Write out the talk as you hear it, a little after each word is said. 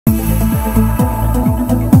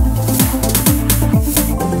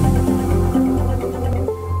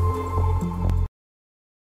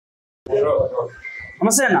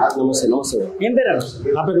నమస్తే అన్న. నమస్తే నమస్తే. ఏం పేరు?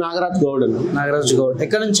 నా పేరు నాగరాజ్ గౌడ్ అండి. నాగరాజ్ గౌడ్.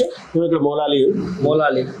 ఎక్కడి నుంచి? మేము ఇక్కడ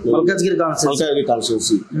మౌలాలి మల్కాజ్గిరి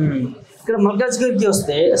కాన్స్టిట్యున్సీ. ఇక్కడ మల్కాజ్గిరికి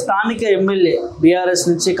వస్తే స్థానిక ఎమ్మెల్యే బీఆర్ఎస్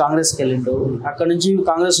నుంచి కాంగ్రెస్కి వెళ్ళిండు, అక్కడ నుంచి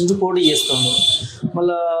కాంగ్రెస్ నుంచి పోటీ చేస్తుండు,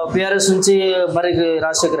 మళ్ళీ బీఆర్ఎస్ నుంచి మరి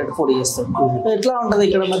రాజశేఖర రెడ్డి పోటీ చేస్తుండు. ఎట్లా ఉంటుంది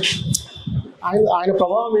ఇక్కడ? మరి ఆయన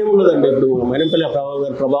ప్రభావం ఏముండదండి. ఇప్పుడు మైనంపల్లి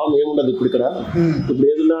ప్రభావం ఏముండదు ఇప్పుడు ఇక్కడ. ఇప్పుడు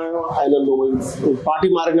ఏదన్నా ఆయన పార్టీ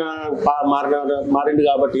మారింది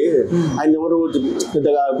కాబట్టి ఆయన ఎవరు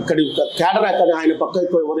పెద్దగా ఇక్కడ క్యాడర్ ఆయన పక్క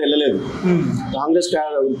ఎక్కువ ఎవరు వెళ్ళలేదు. కాంగ్రెస్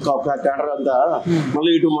క్యాడర్ అంతా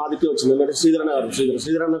మళ్ళీ ఇటు మాదికి వచ్చింది. ఎందుకంటే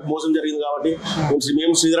శ్రీధరన్నకు మోసం జరిగింది కాబట్టి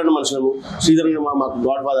మేము శ్రీధరన్న మనుషులము. శ్రీధరన్న మాకు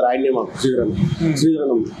గాడ్ ఫాదర్, ఆయనే మాకు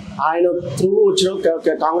శ్రీధరన్న ఆయన త్రూ వచ్చిన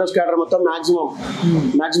కాంగ్రెస్ క్యాడర్ మొత్తం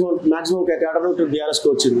మాక్సిమం క్యాడర్ బీఆర్ఎస్ కి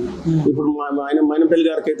వచ్చింది. ఇప్పుడు ఆయన మైనంపల్లి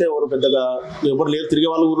గారికి అయితే ఎవరు పెద్దగా ఎవరు లేరు, తిరిగే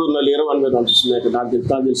వాళ్ళు ఊరు లేరు అని అనిపిస్తుంది. నాకు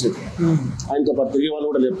తెలిసి ఆయనతో పాటు తిరిగే వాళ్ళు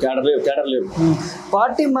కూడా లేరు, క్యాడర్ లేరు.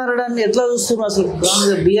 పార్టీ మారడాన్ని ఎట్లా చూస్తున్నారు అసలు?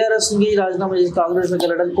 బీఆర్ఎస్ కి రాజీనామా చేసి కాంగ్రెస్ లోకి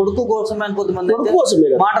వెళ్ళడానికి కొడుకు కోసమే అని కొంతమంది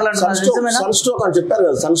సన్ స్ట్రోక్ అని చెప్పారు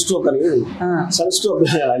కదా. సన్ స్ట్రోక్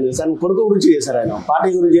కొడుకు గురించి చేశారు. ఆయన పార్టీ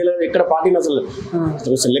గురించి చేయలేదు. ఎక్కడ పార్టీని అసలు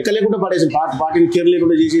లెక్క లేకుండా పడేసి పార్టీని కేర్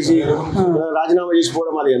లేకుండా చేసేసి రాజీనామా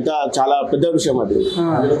చేసిపోవడం అది ఎంత చాలా పెద్ద విషయం. అది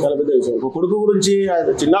చాలా పెద్ద విషయం. కొడుకు గురించి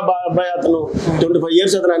చిన్న అబ్బాయి, అతను 25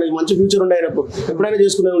 years, అతను ఆయన మంచి ఫ్యూచర్ ఉండే, ఆయనకు ఎప్పుడైనా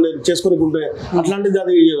చేసుకుని ఉంటే అట్లాంటిది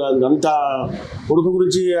అది అంత కొడుకు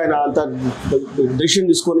గురించి ఆయన అంత డెసిషన్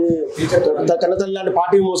తీసుకొని అంత కన్నతల్లి లాంటి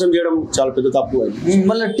పార్టీ మోసం చేయడం చాలా పెద్ద తప్పు.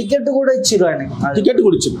 మళ్ళీ టికెట్ కూడా ఇచ్చారు ఆయన. టికెట్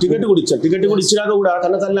కూడా ఇచ్చినాక కూడా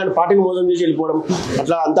కన్నతల్లి లాంటి పార్టీని మోసం చేసి వెళ్ళిపోవడం,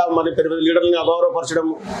 అట్లా అంతా మరి పెద్ద లీడర్ని అగౌరవపరచడం.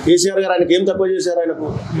 కేసీఆర్ గారు ఆయనకి ఏం తక్కువ చేశారు?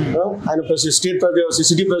 ఆయన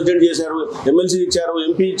సిటీ ప్రెసిడెంట్ చేశారు, ఎమ్మెల్సీ ఇచ్చారు,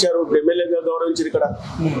 ఎంపీ ఇచ్చారు, ఎమ్మెల్యేగా గౌరవించారు. ఇక్కడ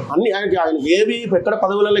అన్ని ఆయనకి ఏవి ఎక్కడ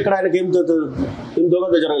పదవులలో ఇక్కడ ఆయనకి ఏం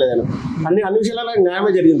దోగత జరగలేదు. ఆయన అన్ని విషయాలలో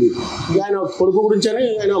న్యాయమే జరిగింది. ఆయన కొడుకు గురించి అని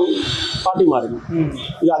ఆయన పార్టీ మారింది.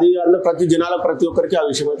 ఇక అది అందరూ ప్రతి ఒక్కరికి ఆ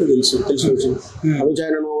విషయం అయితే తెలిసిన విషయం. అది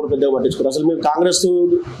ఆయన పెద్దగా పట్టించుకోరు. అసలు మేము కాంగ్రెస్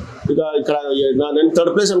ఇక్కడ నేను 3rd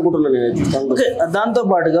place అనుకుంటున్నాను నేను. దాంతో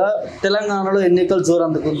పాటుగా తెలంగాణలో ఎన్నికలు జోరు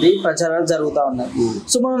అందుకుంది, ప్రచారాలు జరుగుతూ ఉన్నాయి.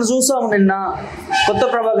 సో మనం చూసాము నిన్న కొత్త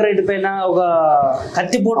ప్రభాకర్ రెడ్డి పైన ఒక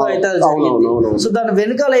కత్తిపోటు అయితే సో దాని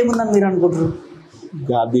వెనకాల ఏముందని మీరు అనుకుంటున్నారు?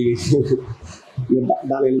 అది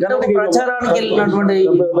ప్రచారానికి వెళ్ళినటువంటి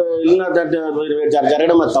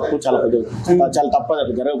జరగడం అది తప్పు, చాలా తప్పు.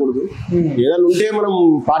 అది జరగకూడదు. ఏదైనా ఉంటే మనం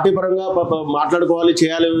పార్టీ పరంగా మాట్లాడుకోవాలి,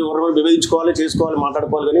 చేయాలి, ఎవరు విభజించుకోవాలి, చేసుకోవాలి,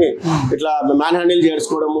 మాట్లాడుకోవాలి. కానీ ఇట్లా మ్యాన్ హ్యాండిల్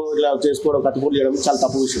చేసుకోవడము, ఇట్లా చేసుకోవడం, కట్టుబడి చేయడం చాలా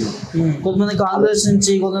తప్పు విషయం. కొంతమంది కాంగ్రెస్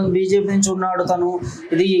నుంచి, కొంతమంది బీజేపీ నుంచి ఉన్నాడు, తను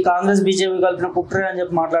ఇది కాంగ్రెస్ బీజేపీ కలిపిన కుట్రే అని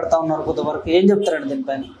చెప్పి మాట్లాడుతూ ఉన్నారు. కొంతవరకు ఏం చెప్తారండి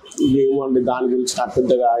దీనిపైన? ఏమండి దాని గురించి నాకు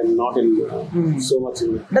పెద్దగా నాట్ ఇన్ సో మచ్.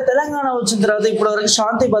 అంటే తెలంగాణ వచ్చిన తర్వాత ఇప్పటి వరకు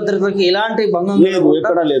శాంతి భద్రతలకు ఎలాంటి భంగం లేదు,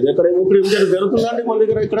 ఎక్కడ లేదు. ఇప్పుడు జరుగుతుందంటే మన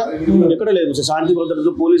దగ్గర ఎక్కడ లేదు శాంతి భద్రత.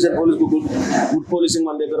 గుడ్ పోలీసింగ్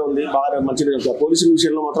మన దగ్గర ఉంది, బాగా మంచిగా. పోలీసింగ్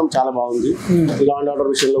విషయంలో మాత్రం చాలా బాగుంది. లా అండ్ ఆర్డర్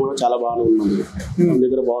విషయంలో కూడా చాలా బాగానే ఉంది మన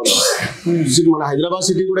దగ్గర, బాగుంది. మన హైదరాబాద్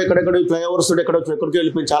సిటీ కూడా ఎక్కడెక్కడ ఫ్లైఓవర్స్ ఎక్కడికి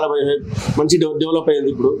వెళ్ళిపోయింది, చాలా మంచి డెవలప్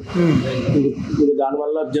అయ్యింది. ఇప్పుడు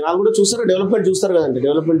దానివల్ల జనాలు కూడా చూస్తారు, డెవలప్మెంట్ చూస్తారు కదండి.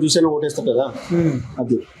 డెవలప్మెంట్ చూసేనా ఓటేస్తారు కదా.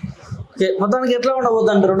 అది మొత్తానికి ఎట్లా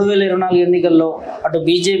ఉండబోతుంది 2024 ఎన్నికల్లో? అటు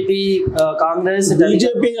బీజేపీ, కాంగ్రెస్.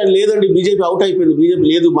 బీజేపీ లేదండి, బీజేపీ అవుట్ అయిపోయింది. బీజేపీ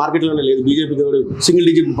లేదు, మార్కెట్ లోనే లేదు. బీజేపీ సింగిల్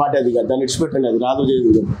డిజిట్ పార్టీ, అది కాదు, దాన్ని ఇచ్చిపెట్టండి, అది రాదు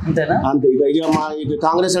చేయదు అంతే. ఇక మా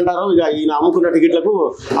కాంగ్రెస్ అంటారు, ఇక ఈయన అమ్ముకున్న టికెట్లకు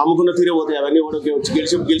అమ్ముకున్న తీరే పోతాయి. అవన్నీ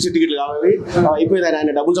గెలిచి టికెట్లు కావాలి, అయిపోయింది.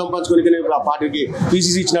 ఆయన డబ్బులు సంపాదించుకొని ఆ పార్టీకి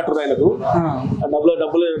పీసీసీ ఇచ్చినట్టు ఆయనకు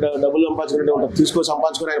డబ్బులు సంపాదించుకుంటే ఉంటారు, తీసుకొని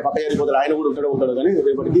సంపాదించుకొని ఆయన పక్క జరిగిపోతాడు. ఆయన కూడా ఉంటాడు కానీ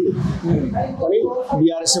రేపటికి. కానీ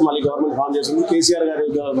బీఆర్ఎస్ మళ్ళీ గవర్నమెంట్ ఫామ్ చేసింది. కేసీఆర్ గారు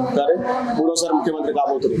 3వ ముఖ్యమంత్రి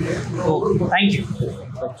కాబోతున్నారు. Thank you.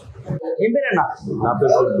 ఏం పేరన్నా? నా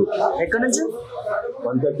పేరు ఫుడ్. ఎక్కడి నుంచి?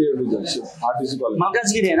 130 ఆర్టీసీ కాలేజ్,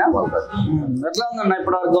 మల్కాజ్గిరినా? ఎట్లా ఉందన్న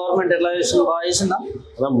ఇప్పుడు గవర్నమెంట్ ఎట్లా చేస్తుంది? బాగా చేసిందా?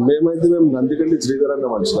 మేము నందికండి శ్రీధరన్న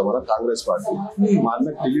మనుషులు, మన కాంగ్రెస్ పార్టీ. మా అన్న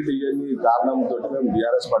టికెట్ ఇవన్నీ కారణంతో మేము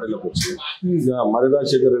బీఆర్ఎస్ పార్టీలోకి వచ్చి మరి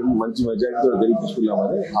రాజశేఖర్ రెడ్డి మంచి మెజారిటీతో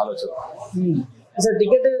గెలిపించుకున్నామని ఆలోచన. సార్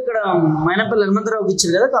టికెట్ ఇక్కడ మైనంపల్లి హనుమంతరావుకి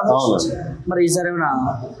ఇచ్చారు కదా కాంగ్రెస్, మరి ఈసారి ఏమైనా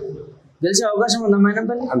గెలిచే అవకాశం ఉందా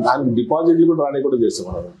మైనంపల్లి? దానికి డిపాజిట్లు కూడా రాని కూడా చేస్తాం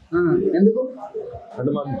మనం. ఎందుకు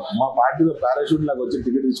అంటే మా పార్టీలో పారాషూట్ లాగా వచ్చి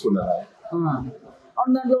టికెట్ తీసుకున్నారా?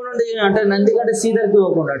 దాంట్లో ఉండండి. అంటే నందికంటే శ్రీధర్కి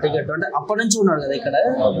ఇవ్వకుండా టికెట్, అంటే అప్పటి నుంచి ఉన్నాడు కదా ఇక్కడ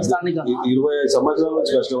స్థానికంగా. 25 సంవత్సరాల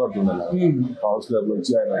నుంచి కష్టపడుతున్నాడు. కౌన్సిలర్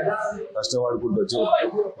నుంచి ఆయన కష్టపడుకుంటూ వచ్చి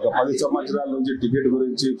ఒక 10 సంవత్సరాల నుంచి టికెట్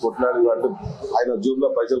గురించి కొట్లాడి, అంటే ఆయన జూబ్లో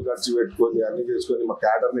పైసలు ఖర్చు పెట్టుకొని అన్ని చేసుకొని మా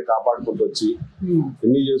క్యాడర్ ని కాపాడుకుంటూ వచ్చి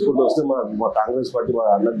ఎన్ని చేసుకుంటూ వస్తే మా కాంగ్రెస్ పార్టీ మా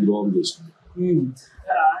అన్నది ద్రోహం చేస్తుంది.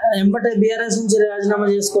 ఎంబటే బీఆర్ఎస్ నుంచి రాజీనామా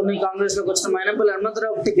చేసుకొని కాంగ్రెస్ లోకి వచ్చిన మైనంపల్లి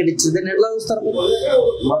హనుమంతరావు టికెట్ ఇచ్చింది, దీన్ని ఎట్లా చూస్తారు?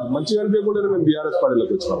 మంచిగా అనిపించకుండా మేము బీఆర్ఎస్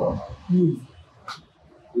పార్టీలోకి వచ్చినాము.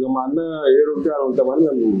 ఇక మా అన్న 7 ఉంటే 6 ఉంటామని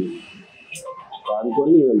మేము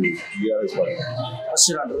అనుకొని మేము బీఆర్ఎస్ పార్టీ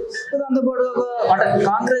వచ్చినట్టు. దాంతోపాటుగా అంటే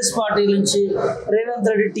కాంగ్రెస్ పార్టీ నుంచి రేవంత్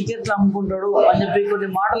రెడ్డి టికెట్లు అమ్ముకుంటాడు అని చెప్పి కొన్ని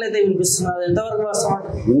మాటలు అయితే వినిపిస్తున్నారు, ఎంతవరకు వాస్తవం?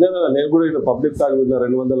 విన్నా కదా, నేను కూడా ఇక్కడ పబ్లిక్ టాక్ విన్నా.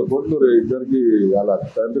 200 కోట్లు ఇద్దరికి, అలా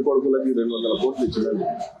తండ్రి కొడుకులకి 200 కోట్లు ఇచ్చిందండి.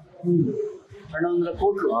 200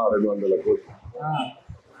 కోట్లు 200 కోట్లు.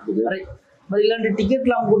 మరి ఇలాంటి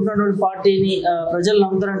టికెట్లు అమ్ముకుంటున్న పార్టీని ప్రజలు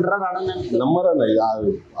నమ్ముతారంటారా? నమ్మరన్న.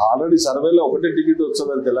 ఆల్రెడీ సర్వేలో ఒకటే టికెట్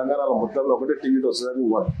వస్తుందని, తెలంగాణలో మొత్తంలో ఒకటే టికెట్ వస్తుందని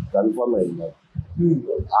కన్ఫర్మ్ అయింది.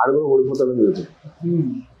 ఆడ కూడా ఓడిపోతాడని తెలుసు.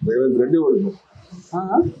 రేవంత్ రెడ్డి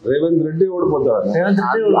ఓడిపోతాడు.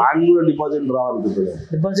 ఆయన కూడా డిపాజిట్ రావాలనుకుంటున్నాడు.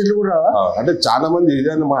 డిపాజిట్లు కూడా అంటే చాలా మంది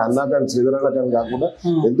ఇదే మా అన్న కానీ శ్రీధరన్న కానీ కాకుండా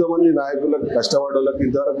ఎంతో మంది నాయకులకు, కష్టపడే వాళ్ళకి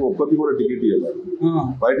ఇంతవరకు ఒక్కరికి కూడా టికెట్ ఇవ్వలేదు.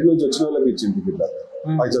 బయట నుంచి వచ్చిన వాళ్ళకి ఇచ్చింది టికెట్,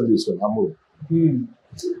 పైసలు తీసుకొని అమ్ముడు.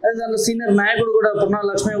 దాంట్లో సీనియర్ నాయకుడు కూడా పున్నా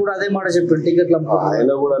లక్ష్మి కూడా అదే మాట చెప్పాడు, టికెట్లు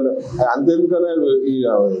ఆయన కూడా అంతెందుకనే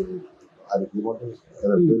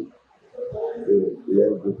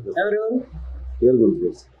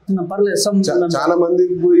చాలా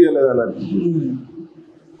మందికి కూడా ఇవ్వలేదు అన్నట్టు.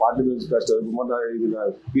 పార్టీ నుంచి కష్టం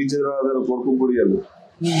టీచర్ కొడుకు కూడా ఇవ్వలేదు.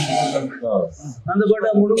 అందుబాటు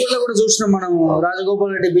మునుగోడులో కూడా చూసినాం మనం,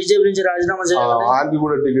 రాజగోపాల్ రెడ్డి బీజేపీ నుంచి రాజీనామా చేయాలి, ఆమెకి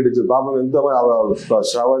కూడా టికెట్ ఇచ్చారు. పాపం ఎంతో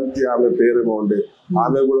శ్రవంతి ఆమె పేరేమో ఉండే,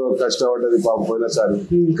 ఆమె కూడా కష్టపడ్డది పాపం పోయినసారి.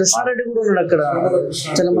 కృష్ణారెడ్డి కూడా ఉన్నాడు అక్కడ,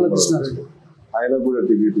 చలమల కృష్ణారెడ్డి, ఆయన కూడా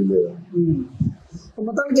టికెట్ లేదు.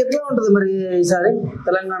 మొత్తానికి ఎట్లా ఉంటది మరి ఈసారి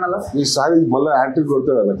తెలంగాణలో? ఈసారి మళ్ళీ హ్యాట్రిక్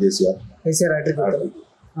కొడతాడు అన్న కేసీఆర్. హ్యాట్రిక్ కొడతాడు.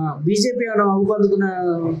 బీజేపీ ఊపందుకున్న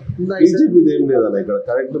బీజేపీ ఏం లేదన్న ఇక్కడ.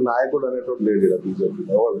 కరెక్ట్ నాయకుడు అనేటువంటి లేడు ఇక్కడ బీజేపీ.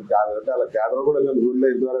 అంటే అలా కేంద్రం కూడా నేను చూడలే,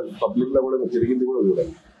 ఇంతవరకు పబ్లిక్ లో కూడా తిరిగింది కూడా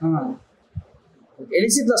చూడాలి. ఎన్ని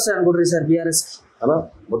సీట్లు వస్తాయి అనుకుంటారు సార్ బీఆర్ఎస్? అలా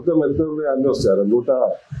మొత్తం ఎంత అన్ని వస్తాయి,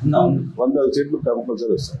 100 సీట్లు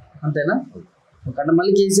కంపల్సరీ వస్తాయి. అంతేనా? అంటే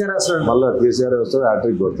మళ్ళీ కేసీఆర్ వస్తాడు, మళ్ళీ కేసీఆర్ వస్తాడు,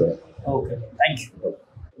 హ్యాట్రిక్ కొడతాడు. Okay, thank you.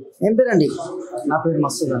 ఏం పేరండి? నా పేరు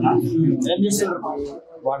మసూద్ అన్న. ఏం చేస్తున్నారు?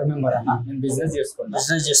 వార్డు మెంబర్ అన్న. నేను బిజినెస్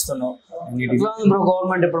చేస్తున్నావు.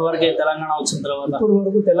 గవర్నమెంట్ ఇప్పటి వరకు తెలంగాణ వచ్చిన తర్వాత ఇప్పుడు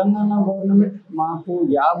వరకు తెలంగాణ గవర్నమెంట్ మాకు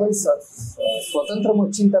 50 స్వతంత్రం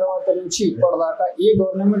వచ్చిన తర్వాత నుంచి ఇప్పటిదాకా ఏ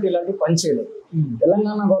గవర్నమెంట్ ఇలాంటి పని చేయలేదు.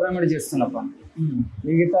 తెలంగాణ గవర్నమెంట్ చేస్తున్న పని.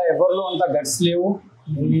 మిగతా ఎవరిలో అంత గట్స్ లేవు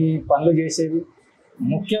ఇన్ని పనులు చేసేవి.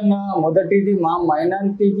 ముఖ్యంగా మొదటిది మా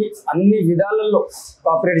మైనారిటీకి అన్ని విధాలలో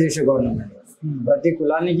కోఆపరేట్ చేసే గవర్నమెంట్. ప్రతి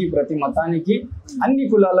కులానికి, ప్రతి మతానికి, అన్ని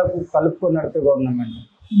కులాలకు కలుపుకొని నడిపే గవర్నమెంట్.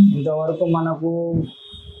 ఇంతవరకు మనకు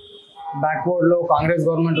బ్యాక్వర్డ్లో కాంగ్రెస్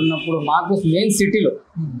గవర్నమెంట్ ఉన్నప్పుడు మాకు మెయిన్ సిటీలో,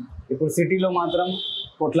 ఇప్పుడు సిటీలో మాత్రం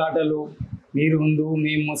కొట్లాటలు, మీరు హిందూ,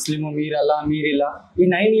 మేము ముస్లిము, మీరు అలా, మీరు ఇలా. ఈ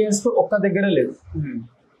 9 years ఒక్క దగ్గర లేదు.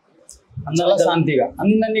 చాలా శాంతిగా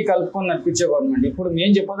అందరినీ కలుపుకొని నడిపించే గవర్నమెంట్. ఇప్పుడు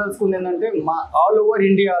మేము చెప్పదలుచుకుంది ఏంటంటే, మా ఆల్ ఓవర్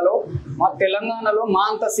ఇండియాలో, మా తెలంగాణలో మా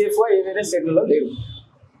అంత సేఫ్గా ఏ వేరే స్టేట్లలో లేవు.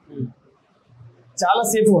 చాలా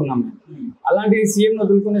సేఫ్గా ఉన్నాం. అలాంటి సీఎం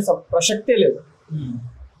వదులుకునే ప్రసక్తే లేదు.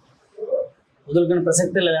 వదులుకునే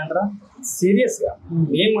ప్రసక్తే లేదంటారా? సీరియస్గా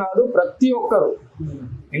ఏం కాదు, ప్రతి ఒక్కరు.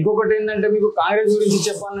 ఇంకొకటి ఏంటంటే, మీకు కాంగ్రెస్ గురించి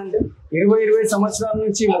చెప్పాలంటే 20 సంవత్సరాల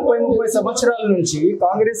నుంచి, 30 సంవత్సరాల నుంచి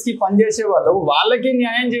కాంగ్రెస్ కి పనిచేసే వాళ్ళు, వాళ్ళకే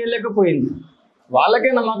న్యాయం చేయలేకపోయింది.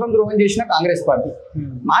 వాళ్ళకే నమ్మకం ద్రోహం చేసిన కాంగ్రెస్ పార్టీ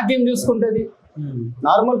మాకేం చూసుకుంటుంది?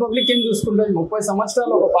 నార్మల్ పబ్లిక్ ఏం చూసుకుంటుంది? 30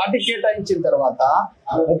 సంవత్సరాలు ఒక పార్టీ కేటాయించిన తర్వాత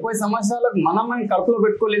 30 సంవత్సరాలకు మనం కడుపులో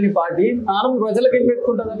పెట్టుకోలేని పార్టీ నార్మల్ ప్రజలకు ఏం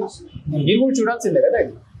పెట్టుకుంటుందని మీరు కూడా చూడాల్సిందే కదా.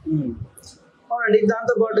 అవునండి.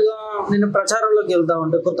 దాంతో పాటుగా నేను ప్రచారంలోకి వెళ్తా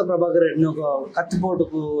ఉంటే కొత్త ప్రభాకర్ రెడ్డిని ఒక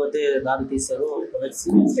కత్తిపోటుకు అయితే దారి తీశారు.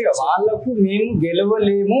 వాళ్ళకు మేము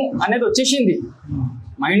గెలవలేము అనేది వచ్చేసింది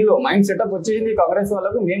మైండ్ సెటప్ వచ్చేసింది కాంగ్రెస్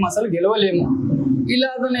వాళ్ళకు. మేము అసలు గెలవలేము,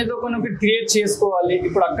 ఇలాగనే ఏదో కొన్ని క్రియేట్ చేసుకోవాలి.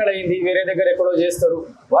 ఇప్పుడు అక్కడ అయింది, వేరే దగ్గర ఎక్కడో చేస్తారు.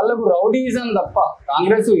 వాళ్ళకు రౌడీజం తప్ప,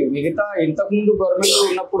 కాంగ్రెస్ మిగతా ఇంతకుముందు గవర్నమెంట్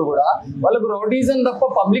ఉన్నప్పుడు కూడా వాళ్ళకు రౌడీజం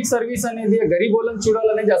తప్ప పబ్లిక్ సర్వీస్ అనేది, గరీబోళ్ళని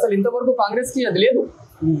చూడాలనేది అసలు ఇంతవరకు కాంగ్రెస్ కి అది లేదు.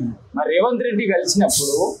 మరి రేవంత్ రెడ్డి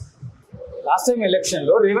కలిసినప్పుడు లాస్ట్ టైం ఎలక్షన్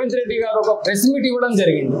లో రేవంత్ రెడ్డి గారు ఒక ప్రెస్ మీట్ ఇవ్వడం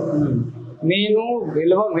జరిగింది. నేను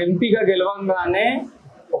ఎంపీగా గెలవంగానే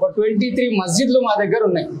ఒక 23 మస్జిద్లు మా దగ్గర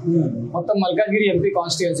ఉన్నాయి. మొత్తం మల్కాజ్గిరి ఎంపీ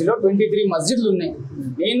కాన్స్టిట్యున్సీలో 23 మస్జిద్లు ఉన్నాయి.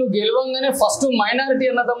 నేను గెలవంగానే ఫస్ట్ మైనారిటీ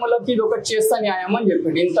అన్నదమ్ములకి ఇది ఒకటి చేస్తా న్యాయం అని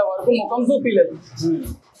చెప్పిండు. ఇంతవరకు ముఖం చూపిలేదు.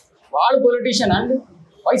 వాడు పొలిటీషియన్ అండి,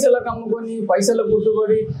 పైసలకు అమ్ముకొని, పైసలకు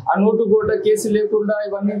పుట్టుకొని, ఆ నోటు కోట కేసు లేకుండా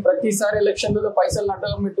ఇవన్నీ ప్రతిసారి ఎలక్షన్లలో పైసలు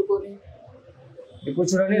నట్టగా పెట్టుకొని ఇప్పుడు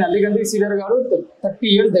చూడండి మల్లికార్జున శ్రీధర్ గారు 30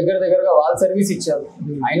 years దగ్గరగా వాళ్ళ సర్వీస్ ఇచ్చారు,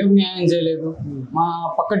 ఆయనకు న్యాయం చేయలేదు. మా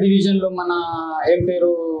పక్క డివిజన్ లో మన ఏం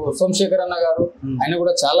పేరు సోమశేఖర్ అన్న గారు, ఆయన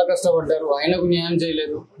కూడా చాలా కష్టపడ్డారు, ఆయనకు న్యాయం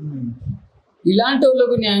చేయలేదు. ఇలాంటి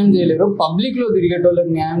వాళ్ళకు న్యాయం చేయలేరు, పబ్లిక్ లో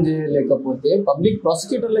తిరిగేటోళ్ళకి న్యాయం చేయలేకపోతే, పబ్లిక్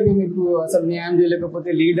ప్రాసిక్యూటర్లకి మీకు అసలు న్యాయం చేయలేకపోతే,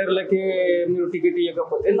 లీడర్లకే మీరు టికెట్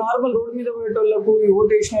ఇవ్వకపోతే, నార్మల్ రోడ్డు మీద పోయేటోళ్ళకు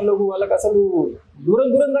ఓటు వేసిన వాళ్ళకు వాళ్ళకి అసలు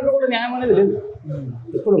దూరం దాకా కూడా న్యాయం అనేది లేదు.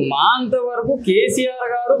 ఇప్పుడు మా అంతవరకు కేసీఆర్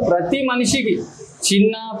గారు ప్రతి మనిషికి,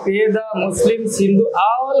 చిన్న పేద ముస్లిం హిందూ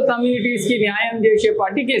ఆల్ కమ్యూనిటీస్ కి న్యాయం చేసే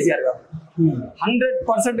పార్టీ కేసీఆర్ గారు.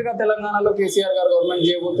 100% గా తెలంగాణలో కేసీఆర్ గారు గవర్నమెంట్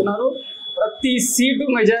చేయబోతున్నారు. ప్రతి సీటు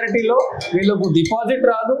మెజారిటీలో వీళ్ళకు డిపాజిట్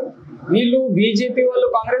రాదు. వీళ్ళు బీజేపీ వాళ్ళు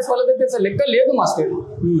కాంగ్రెస్ వాళ్ళదైతే అసలు లెక్క లేదు మా స్టేట్,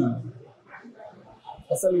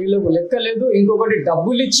 అసలు వీళ్ళకు లెక్క లేదు. ఇంకొకటి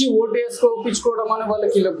డబ్బులు ఇచ్చి ఓటు ఒప్పించుకోవడం అని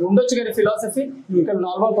వాళ్ళకి వీళ్ళకి ఉండొచ్చు కానీ ఫిలాసఫీ ఇక్కడ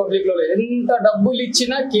నార్మల్ పబ్లిక్ లో ఎంత డబ్బులు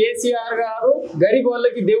ఇచ్చినా కేసీఆర్ గారు గరీబ్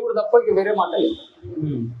వాళ్ళకి దేవుడు తప్ప వేరే మాట లేదు.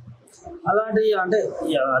 అలాంటి అంటే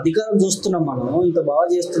అధికారం చూస్తున్నాం మనం, ఇంత బాగా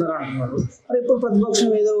చేస్తున్నారు అంటున్నారు, మరి ఇప్పుడు ప్రతిపక్షం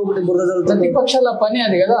ఏదో ఒకటి బురద చల్లుతుంది. ప్రతిపక్షాల పని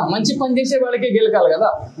అది కదా, మంచి పని చేసే వాళ్ళకే గెలకాలి కదా,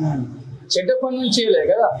 చెడ్డ పని నుంచి చేయలేదు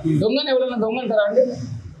కదా. దొంగని ఎవరైనా దొంగ అంటారా అండి?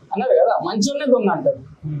 అన్నారు కదా, మంచిగానే దొంగ అంటారు.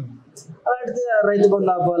 అలాంటిది రైతు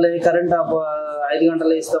బంధు ఆపాలి, కరెంట్ 5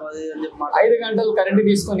 గంటలు ఇస్తాం అది అని చెప్పి 5 గంటలు కరెంట్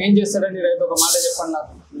తీసుకొని ఏం చేస్తారండి రైతు? ఒక మాట చెప్పండి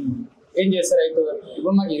నాకు, ఏం చేస్తారు రైతు?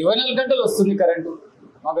 ఇప్పుడు మాకు 24 గంటలు వస్తుంది కరెంటు,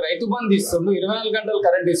 మాకు రైతు బంధు ఇస్తుండు, 24 గంటలు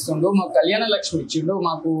కరెంట్ ఇస్తుండు, మాకు కళ్యాణ లక్ష్మి ఇచ్చిండు,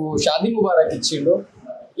 మాకు షాదీ ముబారక్ ఇచ్చిండు,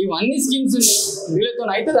 ఇవన్నీ స్కీమ్స్ ఉన్నాయి. వీళ్ళతో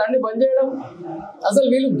అయితే దాన్ని బంద్ చేయడం, అసలు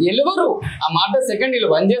వీళ్ళు గెలవరు. ఆ మాట సెకండ్,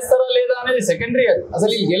 వీళ్ళు బంద్ చేస్తారా లేదా అనేది సెకండరీ,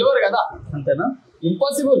 అసలు వీళ్ళు గెలవరు కదా, అంతేనా?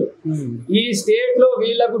 ఇంపాసిబుల్. ఈ స్టేట్ లో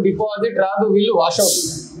వీళ్ళకు డిపాజిట్ రాదు, వీళ్ళు వాష్ అవుట్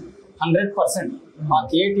 100%. మా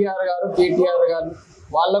కేటీఆర్ గారు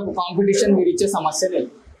వాళ్ళకు కాంపిటీషన్ మీరు ఇచ్చే సమస్య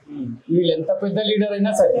లేదు. వీళ్ళు ఎంత పెద్ద లీడర్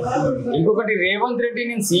అయినా సరే. ఇంకొకటి రేవంత్ రెడ్డి,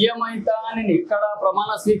 నేను సీఎం అయితా, నేను ఇక్కడ ప్రమాణ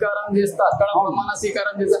స్వీకారం చేస్తా, అక్కడ ప్రమాణ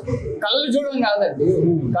స్వీకారం చేస్తా, కళ్ళు చూడడం కాదండి.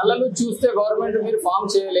 కళ్ళలు చూస్తే గవర్నమెంట్ మీరు ఫామ్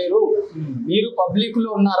చేయలేరు. మీరు పబ్లిక్ లో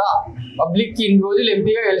ఉన్నారా? పబ్లిక్ కి ఇన్ని రోజులు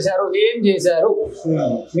ఎంపీగా గెలిచారు, ఏం చేశారు?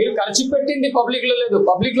 మీరు ఖర్చు పెట్టింది పబ్లిక్ లో లేదు,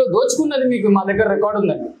 పబ్లిక్ లో దోచుకున్నది మీకు మా దగ్గర రికార్డు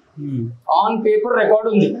ఉందండి, ఆన్ పేపర్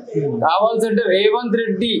రికార్డు ఉంది. కావాల్సింటే రేవంత్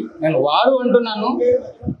రెడ్డి, నేను వాడు అంటున్నాను,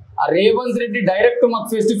 ఆ రేవంత్ రెడ్డి డైరెక్ట్ మాకు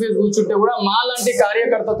ఫేస్ టు ఫేస్ కూర్చుంటే కూడా మా లాంటి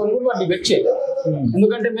కార్యకర్తతో కూడా వాటిని డిబేట్ చేయలేదు.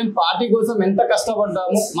 ఎందుకంటే మేము పార్టీ కోసం ఎంత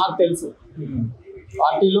కష్టపడ్డాము మాకు తెలుసు,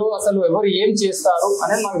 పార్టీలో అసలు ఎవరు ఏం చేస్తారు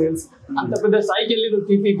అనేది మాకు తెలుసు. అంత పెద్ద స్థాయికి వెళ్ళిండు,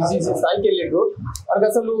 టీపీసీసీ స్థాయికి వెళ్ళిండు, వాళ్ళకి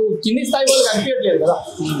అసలు కింది స్థాయి వాళ్ళు కనిపించట్లేదు కదా.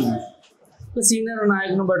 సీనియర్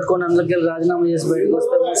నాయకుని పట్టుకొని అందులోకి రాజీనామా చేసి బయటకు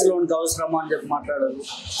వస్తే ముసలోనికి అవసరమా అని చెప్పి మాట్లాడారు.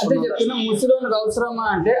 అంటే చెప్తున్నా, ముసలోనికి అవసరమా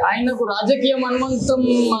అంటే ఆయనకు రాజకీయ మన్మంతం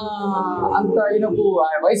అంత, ఆయనకు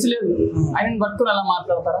వయసు లేదు, ఆయనను పట్టుకుని అలా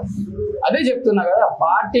మాట్లాడతారా? అదే చెప్తున్నా కదా,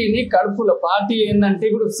 పార్టీని కడుపులో, పార్టీ ఏంటంటే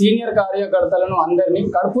ఇప్పుడు సీనియర్ కార్యకర్తలను అందరినీ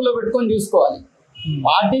కడుపులో పెట్టుకొని చూసుకోవాలి.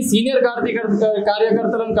 పార్టీ సీనియర్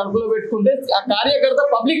కార్యకర్తలను కడుపులో పెట్టుకుంటే ఆ కార్యకర్త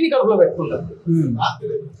పబ్లిక్ ని కడుపులో పెట్టుకుంటారు.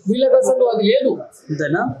 వీళ్ళకి అసలు అది లేదు.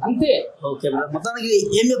 అంతేనా? అంతే. ఓకే, మొత్తానికి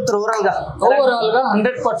ఏం చెప్తారు ఓవరాల్ గా?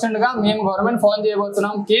 100% గా మేము గవర్నమెంట్ ఫామ్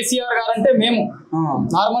చేయబోతున్నాం. కేసీఆర్ గారు అంటే మేము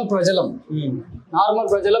నార్మల్ ప్రజలం,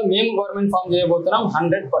 మేము గవర్నమెంట్ ఫామ్ చేయబోతున్నాం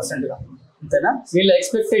 100% గా. అంతేనా? వీళ్ళ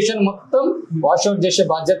ఎక్స్పెక్టేషన్ మొత్తం వాష్అవుట్ చేసే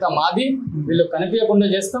బాధ్యత మాది. వీళ్ళు కనిపించకుండా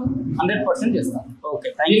చేస్తాం, 100% చేస్తాం. ఓకే,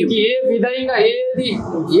 దీనికి ఏ విధంగా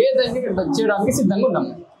ఏదైనా చేయడానికి సిద్ధంగా ఉన్నాం.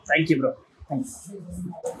 Thank you bro.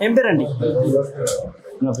 ఏం పేరండి?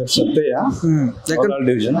 నా పేరు సత్తయ్య,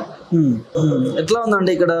 డివిజన్. ఎట్లా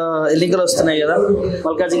ఉందండి ఇక్కడ ఎన్నికలు వస్తున్నాయి కదా,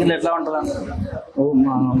 మల్కాజ్గిరిలో ఎట్లా ఉంటుంది?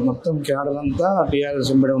 మొత్తం క్యాడర్ అంతా టీఆర్ఎస్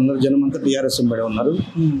వెంబడే ఉన్నారు, జనం అంతా టీఆర్ఎస్ వెంబడే ఉన్నారు.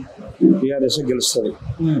 టీఆర్ఎస్ గెలుస్తుంది.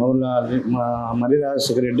 మా మరి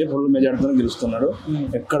రాజశేఖర రెడ్డి ఫుల్ మెజార్టీతో గెలుస్తున్నాడు.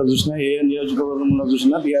 ఎక్కడ చూసినా, ఏ నియోజకవర్గంలో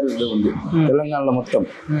చూసినా టీఆర్ఎస్ ఉంది. తెలంగాణలో మొత్తం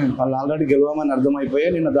వాళ్ళు ఆల్రెడీ గెలవమని అర్థమైపోయి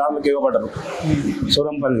నిన్న దాడులకు ఎగబడ్డారు.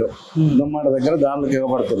 సూరంపల్లిలో దొమ్మాట దగ్గర దాడులకు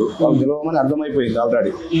ఎగబడతారు. వాళ్ళు గెలవమని అర్థమైపోయింది ఆల్రెడీ.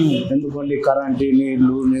 ఎందుకంటే కరెంటు,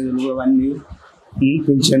 నీళ్లు, నిధులు అవన్నీ,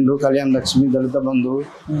 పింఛన్లు, కళ్యాణ లక్ష్మి, దళిత బంధు,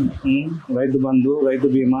 రైతు బంధు, రైతు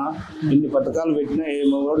బీమా, ఇన్ని పథకాలు పెట్టినా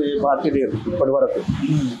ఏ పార్టీ లేదు ఇప్పటి వరకు.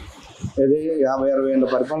 ఇది 50-60 ఏళ్ళ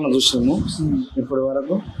పరిపాలన చూసినాము. ఇప్పటి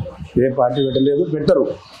వరకు ఏ పార్టీ పెట్టలేదు, పెట్టరు.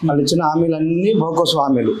 వాళ్ళు ఇచ్చిన హామీలన్నీ బోకస్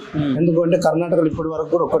హామీలు. ఎందుకంటే కర్ణాటకలో ఇప్పటి వరకు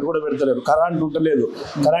కూడా ఒక్కటి కూడా పెడతలేరు. కరెంట్ ఉంటలేదు.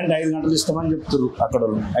 కరెంట్ 5 గంటలు ఇస్తామని చెప్తారు. అక్కడ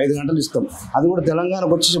 5 గంటలు ఇస్తాం, అది కూడా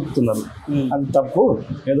తెలంగాణకు వచ్చి చెప్తున్నారు. అది తప్పు.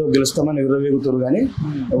 ఏదో గెలుస్తామని విరవేగుతారు కానీ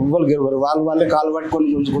ఎవ్వరు గెలవరు. వాళ్ళే కాలు పట్టుకొని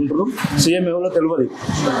ఉంచుకుంటారు. సీఎం ఎవరో తెలియదు.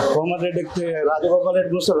 కోమటి రెడ్డి ఎక్కితే రాజగోపాల్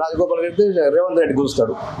రెడ్డి చూస్తాడు, రాజగోపాల్ రెడ్డి రేవంత్ రెడ్డి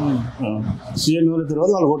చూస్తాడు. సీఎం ఎవరో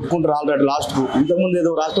తెలియదు. వాళ్ళు కొట్టుకుంటారు ఆల్రెడీ లాస్ట్ ఇంతకుముందు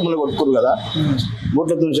ఏదో రాష్ట్రంలో కొట్టుకోరు కదా,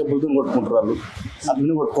 బూట్లతో చెప్పులతో కొట్టుకుంటారు వాళ్ళు,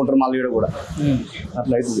 అట్లనే కొట్టుకుంటారు మళ్ళీ కూడా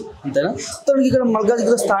అట్లా అవుతుంది. అంతేనా? తనకి ఇక్కడ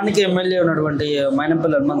మల్కాజ్గిరి స్థానిక ఎమ్మెల్యే ఉన్నటువంటి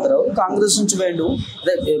మైనంపల్లి హనుమంతరావు కాంగ్రెస్ నుంచి పోయిండు,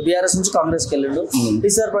 అదే బీఆర్ఎస్ నుంచి కాంగ్రెస్కి వెళ్ళిండు.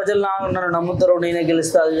 ఈసారి ప్రజలు నన్ను నమ్ముతారు, నేనే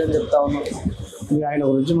గెలుస్తా అది అని చెప్తా ఉన్నాను. ఆయన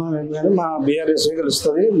గురించి మనం ఏం కానీ మా బీఆర్ఎస్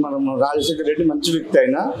గెలుస్తుంది. మనం రాజశేఖర రెడ్డి మంచి వ్యక్తి,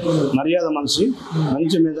 అయినా మర్యాద మనిషి,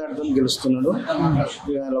 మంచి మెజార్టీతో గెలుస్తున్నాడు.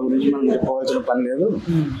 వాళ్ళ గురించి మనం చెప్పవలసిన పని లేదు.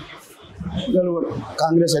 గెలవదు,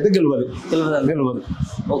 కాంగ్రెస్ అయితే గెలవదు.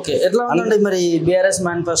 ఓకే, ఎట్లా ఉందండి మరి బీఆర్ఎస్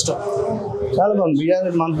మేనిఫెస్టో? చాలా బాగుంది.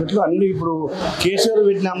 బీఆర్ఎస్ మేనిఫెస్టో అన్ని ఇప్పుడు కేసీఆర్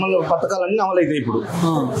పెట్టిన పథకాలన్నీ అమలు అవుతాయి ఇప్పుడు,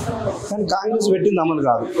 కానీ కాంగ్రెస్ పెట్టింది అమలు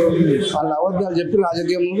కాదు. వాళ్ళు అబద్ధాలు చెప్పి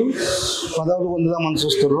రాజకీయంలో పదవులు పొందుదామని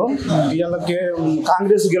చూస్తారు. ఇవాళ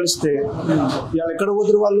కాంగ్రెస్ గెలిస్తే ఇవాళ ఎక్కడ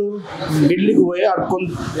పోతారు వాళ్ళు? ఢిల్లీకి పోయి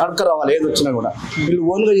అడక రావాలి ఏది వచ్చినా కూడా. వీళ్ళు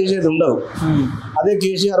ఓన్గా చేసేది ఉండదు. అదే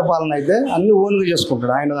కేసీఆర్ పాలన అయితే అన్ని ఓన్గా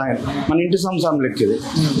చేసుకుంటాడు ఆయన మన ఇంటి సంసారం లెక్కేది.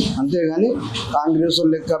 అంతేగాని కాంగ్రెస్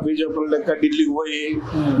లెక్క బీజేపీ లెక్క ఢిల్లీకి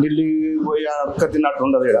పోయి అడక తిన్నట్టు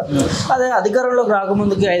ఉండదు ఇక్కడ. అదే అధికారంలోకి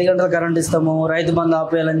రాకముందుకి 5 గంటల కరెంట్ ఇస్తాము, రైతు బంధు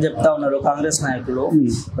ఆపేయాలని చెప్తా ఉన్నారు కాంగ్రెస్ నాయకులు.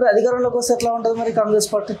 మరి అధికారంలోకి వస్తే ఎట్లా ఉంటుంది మరి కాంగ్రెస్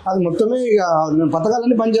పార్టీ? అది మొత్తమే ఇక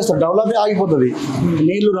పథకాలన్నీ పనిచేస్తారు, డెవలప్ ఆగిపోతుంది.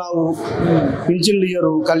 నీళ్లు రావు, పింఛన్లు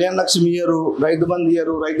ఇయ్యరు, కళ్యాణ లక్ష్మి ఇయ్యరు, రైతు బంధు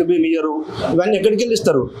ఇయ్యరు, రైతు బీమా ఇయ్యరు. ఇవన్నీ ఎక్కడికి వెళ్ళి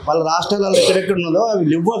ఇస్తారు? వాళ్ళ రాష్ట్రాలలో ఎక్కడెక్కడ ఉన్నదో అవి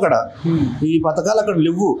లేవు అక్కడ. ఈ పథకాలు అక్కడ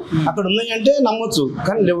లేవు. అక్కడ ఉన్నాయంటే నమ్మొచ్చు,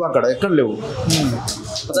 కానీ లేవు అక్కడ, ఎక్కడ లేవు.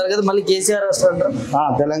 మళ్ళీ కేసీఆర్ వస్తారంటారు.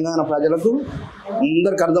 తెలంగాణ ప్రజలకు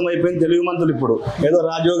అందరికి అర్థమైపోయింది. తెలుగు మంత్రులు ఇప్పుడు ఏదో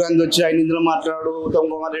రాజీవ్ గాంధీ వచ్చి ఆయన ఇందులో మాట్లాడు, ఉత్తమ్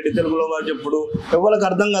కుమార్ రెడ్డి తెలుగులో చెప్పుడు, ఎవరికి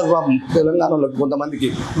అర్థం కాదు పాపం తెలంగాణలో కొంతమందికి.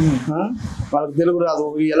 వాళ్ళకి తెలుగు రాదు.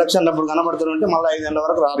 ఈ ఎలక్షన్ అప్పుడు కనబడుతూ ఉంటే మళ్ళీ 5 గంటల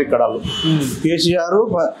వరకు రారు ఇక్కడ వాళ్ళు. కేసీఆర్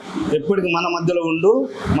ఎప్పటికి మన మధ్యలో ఉండు,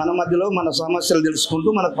 మన మధ్యలో మన సమస్యలు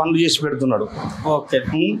తెలుసుకుంటూ మనకు పనులు చేసి పెడుతున్నాడు. ఓకే,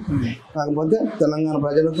 కాకపోతే తెలంగాణ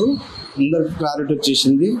ప్రజలకు అందరికి క్లారిటీ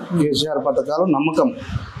వచ్చేసింది. కేసీఆర్ పథకాలు నమ్మకం,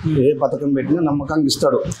 ఏ పథకం పెట్టినా నమ్మకంగా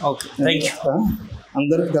ఇస్తాడు.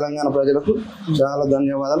 అందరికి తెలంగాణ ప్రజలకు చాలా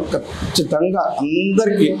ధన్యవాదాలు. ఖచ్చితంగా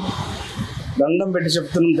అందరికీ దండం పెట్టి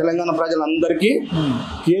చెప్తున్నాం. తెలంగాణ ప్రజలందరికీ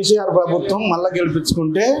కేసీఆర్ ప్రభుత్వం మళ్ళీ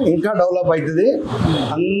గెలిపించుకుంటే ఇంకా డెవలప్ అవుతుంది.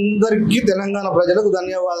 అందరికీ తెలంగాణ ప్రజలకు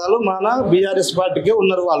ధన్యవాదాలు. మన బీఆర్ఎస్ పార్టీకే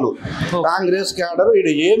ఉన్నారు వాళ్ళు, కాంగ్రెస్ క్యాడర్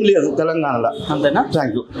ఇక్కడ ఏం లేదు తెలంగాణలో. అంతేనా?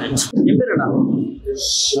 Thank you.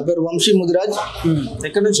 నా పేరు వంశీ ముదిరాజ్.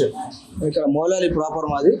 ఎక్కడి నుంచి? ఇక్కడ మౌలాలి ప్రాపర్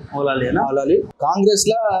మాది. మౌలాలి. కాంగ్రెస్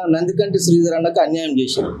లా నందికంటి శ్రీధర్ అన్నకు అన్యాయం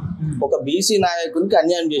చేశారు, ఒక బీసీ నాయకునికి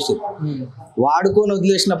అన్యాయం చేశారు. వాడుకొని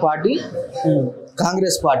వదిలేసిన పార్టీ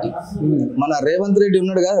కాంగ్రెస్ పార్టీ. మన రేవంత్ రెడ్డి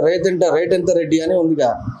ఉన్నాడు కదా, రేట్ ఎంత రెడ్డి అని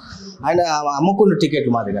ఉందిగా, ఆయన అమ్ముకుండు టికెట్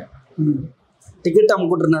మా దగ్గర. టికెట్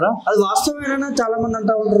అమ్ముకుంటున్నారా? అది వాస్తవమేనా? చాలా మంది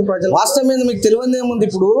అంటా ఉంటారు ప్రజలు. వాస్తవమైన మీకు తెలియదు ఏముంది.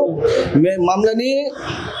 ఇప్పుడు మమ్మల్ని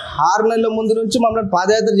 6 నెలల ముందు నుంచి మమ్మల్ని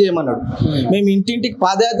పాదయాత్ర చేయమన్నాడు. మేము ఇంటింటికి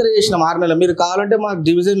పాదయాత్ర చేసినాం 6 నెలలు. మీరు కావాలంటే మా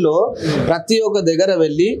డివిజన్లో ప్రతి ఒక్క దగ్గర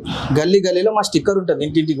వెళ్ళి గల్లీలో మా స్టిక్కర్ ఉంటుంది,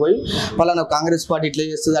 ఇంటింటికి పోయి పలానా కాంగ్రెస్ పార్టీ ఇట్లా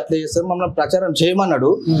చేస్తుంది అట్లా చేస్తుంది మమ్మల్ని ప్రచారం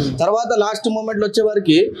చేయమన్నాడు. తర్వాత లాస్ట్ మూమెంట్లో వచ్చే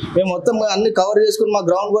వరకు మేము మొత్తం అన్ని కవర్ చేసుకుని మా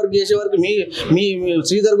గ్రౌండ్ వర్క్ చేసే వరకు మీ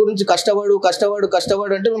శ్రీధర్ గురించి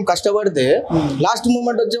కష్టపడు అంటే మేము కష్టపడితే లాస్ట్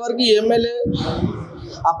మూమెంట్ వచ్చే వరకు ఎమ్మెల్యే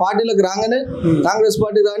ఆ పార్టీలోకి రాగానే కాంగ్రెస్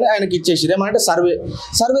పార్టీ రాగానే ఆయనకి ఇచ్చేసారు. ఏమంటే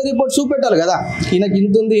సర్వే రిపోర్ట్ చూపెట్టాలి కదా, ఈయనకి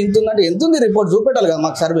ఇంతుంది అంటే ఎంతుంది రిపోర్ట్ చూపెట్టాలి కదా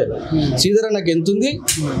మాకు. సర్వే శ్రీధర్ అన్నకి ఎంతుంది,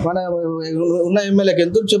 మన ఉన్న ఎమ్మెల్యేకి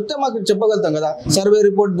ఎంతుంది చెప్తే మాకు చెప్పగలుగుతాం కదా. సర్వే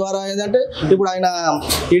రిపోర్ట్ ద్వారా ఏంటంటే ఇప్పుడు ఆయన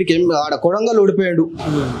వీడికి ఆడ కొడంగల్ ఓడిపోయాడు,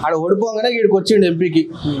 ఆడ ఓడిపోగానే వీడికి వచ్చిండు ఎంపీకి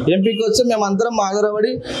వస్తే మేము అందరం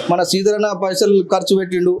ఆధారపడి మన శ్రీధర్ అన్న పైసలు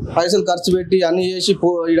ఖర్చు పెట్టి అన్ని చేసి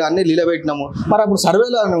అన్ని నిలబెట్టినాము. మరి అప్పుడు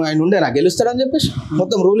సర్వేలో ఆయన ఉండే నాకు గెలుస్తాడని చెప్పేసి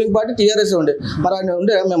మొత్తం రూలింగ్ పార్టీ టీఆర్ఎస్ ఉండే. మరి ఆయన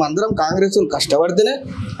ఉండే మేము అందరం కాంగ్రెస్ కష్టపడితేనే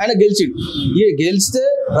ఆయన గెలిచిండు. గెలిస్తే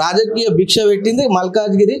రాజకీయ భిక్ష పెట్టింది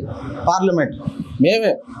మల్కాజ్గిరి పార్లమెంట్.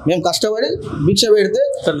 మేము కష్టపడి భిక్ష పెడితే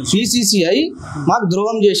PCCI మాకు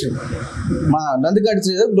ద్రోహం చేసిండు, మా నందికంటి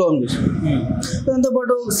శ్రీధర్ ద్రోహం చేసిండు.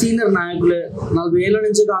 దాంతోపాటు సీనియర్ నాయకులే 40 ఏళ్ల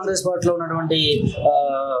నుంచి కాంగ్రెస్ పార్టీలో ఉన్నటువంటి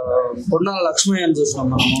పొన్నాల లక్ష్మయ్య అని చూసినాం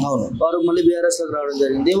మనం. అవును, వారు మళ్ళీ బీఆర్ఎస్లోకి రావడం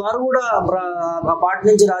జరిగింది. వారు కూడా ఆ పార్టీ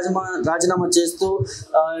నుంచి రాజీనామా చేస్తూ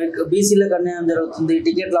బీసీలకు అన్యాయం జరుగుతుంది,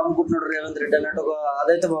 టికెట్లు అమ్ముకుంటున్నాడు రేవంత్ రెడ్డి అన్నట్టు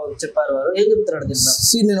అదైతే చెప్పారు. వారు ఏం చెప్తారు?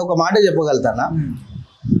 నేను ఒక మాట చెప్పగలుగుతానా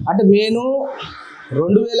అంటే, నేను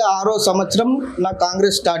 2006 సంవత్సరం నా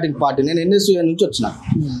కాంగ్రెస్ స్టార్టింగ్ పార్టీ. నేను NSU నుంచి వచ్చిన,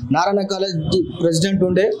 నారాయణ కాలేజ్ ప్రెసిడెంట్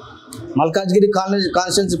ఉండే, మల్కాజ్గిరి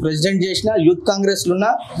కాన్స్టిట్యున్సీ ప్రెసిడెంట్ చేసిన, యూత్ కాంగ్రెస్లో ఉన్న.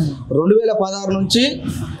 2016 నుంచి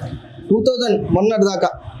 2000 మొన్నటి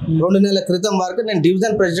దాకా 2 నెలల క్రితం వరకు నేను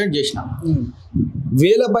డివిజన్ ప్రెసిడెంట్ చేసిన.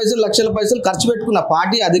 వేల పైసలు లక్షల పైసలు ఖర్చు పెట్టుకున్న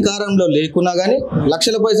పార్టీ అధికారంలో లేకున్నా కానీ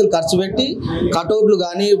లక్షల పైసలు ఖర్చు పెట్టి కటౌట్లు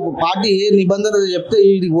కానీ పార్టీ ఏ నిబంధనలు చెప్తే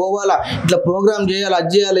ఇది పోవాలా ఇట్లా ప్రోగ్రామ్ చేయాలి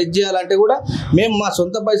అది చేయాలి ఇది చేయాలంటే కూడా మేము మా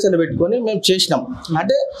సొంత పైసలు పెట్టుకొని మేము చేసినాం.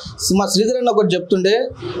 అంటే మా శ్రీధర్ అన్న ఒకటి చెప్తుండే,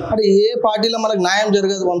 అంటే ఏ పార్టీలో మనకు న్యాయం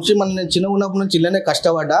జరగదు వంశీ, నేను చిన్న ఉన్నప్పటి నుంచి ఇళ్ళనే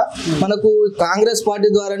కష్టపడ్డా, మనకు కాంగ్రెస్ పార్టీ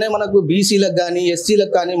ద్వారానే మనకు బీసీలకు కానీ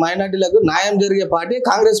ఎస్సీలకు కానీ మైనార్టీలకు న్యాయం జరిగే పార్టీ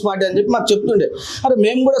కాంగ్రెస్ పార్టీ అని చెప్పి మాకు చెప్తుండే. అరే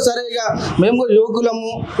మేము కూడా సరే ఇక మేము కూడా యువకులము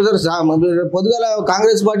పొద్దుగాల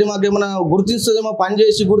కాంగ్రెస్ పార్టీ మాకు ఏమైనా గుర్తిస్తుందేమో పని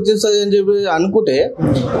చేసి గుర్తిస్తుంది అని చెప్పి అనుకుంటే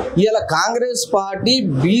ఇలా కాంగ్రెస్ పార్టీ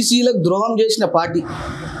బీసీలకు ద్రోహం చేసిన పార్టీ.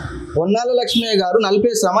 పొన్నాల లక్ష్మయ్య గారు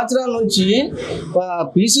 40 సంవత్సరాల నుంచి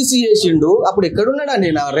పీసీసీ చేసిండు. అప్పుడు ఎక్కడున్నాడు అండి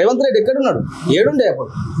రేవంత్ రెడ్డి ఎక్కడున్నాడు? ఏడుండే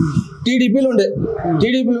అప్పుడు టీడీపీలు ఉండే.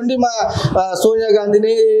 టీడీపీలు ఉండి మా సోనియా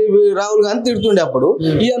గాంధీని రాహుల్ గాంధీ తిడుతుండే. అప్పుడు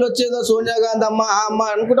ఇవాళ వచ్చేదో సోనియా గాంధీ అమ్మ ఆ అమ్మ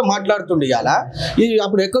అనుకుంటే మాట్లాడుతుండే. ఇవాళ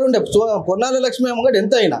అప్పుడు ఎక్కడుండే పొన్నాల లక్ష్మయ్య కూడా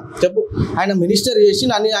ఎంత అయినా చెప్పు, ఆయన మినిస్టర్ చేసి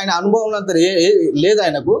ఆయన అనుభవం అంతా లేదు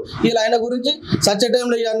ఆయనకు. ఇలా ఆయన గురించి సచ్చ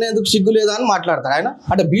టైంలో ఇవన్నీ ఎందుకు సిగ్గు లేదా అని మాట్లాడతాడు ఆయన.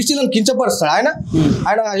 అంటే బీసీలను కించపరుస్తాడు ఆయన.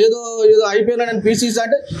 ఆయన ఏదో అయిపోయినా నేను పీసీసీ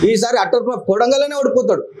అంటే ఈసారి అట్టర్ కొడంగల్లోనే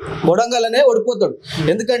ఓడిపోతాడు. కొడంగల్లోనే ఓడిపోతాడు.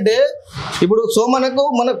 ఎందుకంటే ఇప్పుడు సోమనకు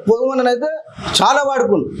సోమన్ అయితే చాలా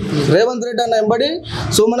వాడుకుండు. రేవంత్ రెడ్డి అన్న ఎంబడి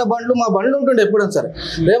సోమన బండ్లు మా బండ్లు ఉంటుండే ఎప్పుడైనా సరే.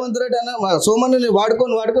 రేవంత్ రెడ్డి అన్న సోమన్ని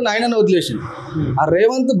వాడుకొని ఆయనను వదిలేసిండు. ఆ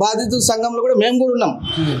రేవంత్ బాధితుల సంఘంలో కూడా మేము కూడా ఉన్నాం.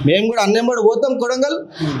 మేము కూడా అన్నెంబడి పోతాం కొడంగల్,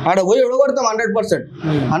 ఆడ పోయి ఒడగొడతాం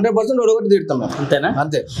 100% ఒడగొట్టి తిడతాం మేము. అంతేనా?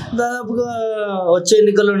 అంతే. దాదాపుగా వచ్చే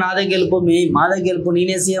ఎన్నికల్లో నాదే గెలుపు మాదే గెలుపు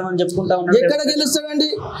నేనే సీఎం అని చెప్పుకుంటా ఉన్నాడు. ఎక్కడ గెలుస్తాడండి?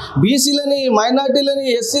 బీసీలని మైనార్టీలని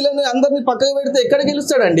ఎస్సీలని అందరినీ పక్కకు పెడితే ఎక్కడ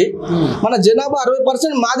గెలుస్తాడండి? మన జనాభా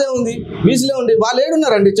 60% మాదే ఉంది, బీసీలే ఉంది. వాళ్ళు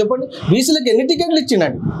ఏడున్నారండి చెప్పండి? బీసీలకు ఎన్ని టికెట్లు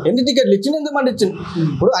ఇచ్చిండండి? ఎన్ని టికెట్లు ఇచ్చింది? ఎంతమంది ఇచ్చింది?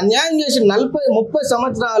 ఇప్పుడు అన్యాయం చేసి 40-30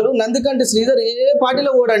 సంవత్సరాలు నందికంటి శ్రీధర్ ఏ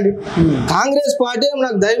పార్టీలో ఓడండి, కాంగ్రెస్ పార్టీ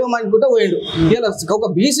నాకు దైవం అనుకుంటా పోయిండు. ఇలా ఒక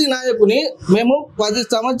బీసీ నాయకుని మేము 10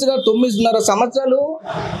 సంవత్సరాలు 9.5 సంవత్సరాలు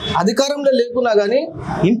అధికారంలో లేకున్నా కానీ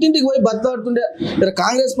ఇంటింటికి పోయి బతలాడుతుండే. ఇలా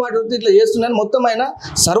కాంగ్రెస్ పార్టీ వచ్చి ఇట్లా చేస్తున్నాను మొత్తం ఆయన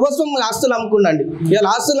సర్వస్వం ఆస్తులు అమ్ముకున్నాండి. ఇలా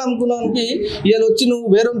ఆస్తులు అమ్ముకున్నానికి ఇలా వచ్చి నువ్వు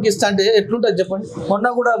వేరేకి ఇస్తా అంటే ఎట్లుంటుంది చెప్పండి? మొన్న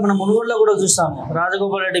కూడా మన మునుగోడులో కూడా చూస్తాము,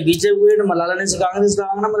 రాజగోపాల్ రెడ్డి బీజేపీ పోయాడు, మళ్ళీ అలా నుంచి కాంగ్రెస్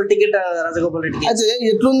కాగానే మళ్ళీ టికెట్ రాజగోపాల్ రెడ్డికి. అయితే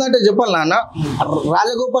ఎట్లుందంటే చెప్పాలి నాన్న,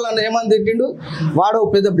 రాజగోపాల్ అన్న ఏమని తిట్టిండు, వాడు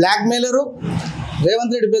పెద్ద బ్లాక్ మెయిలరు,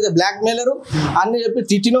 రేవంత్ రెడ్డి పెద్ద బ్లాక్ మెయిలరు అన్ని చెప్పి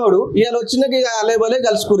తిట్టినోడు ఇవాళ వచ్చినాక ఇక అలేబలే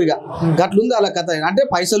కలుసుకురిగా గట్లుంది అలా కథ. అంటే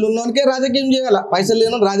పైసలు ఉన్నోనికే రాజకీయం చేయాల, పైసలు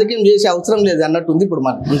లేని రాజకీయం చేసే అవసరం లేదు అన్నట్టుంది ఇప్పుడు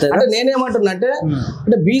మనం. అంటే నేనేమంటున్నా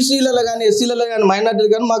అంటే బీసీలలో కానీ ఎస్సీలలో కానీ మైనార్టీలు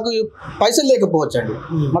కానీ మాకు పైసలు లేకపోవచ్చు అండి,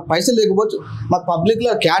 మాకు పైసలు లేకపోవచ్చు, మాకు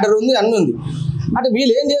పబ్లిక్లో క్యాడర్ ఉంది అన్నీ ఉంది. అంటే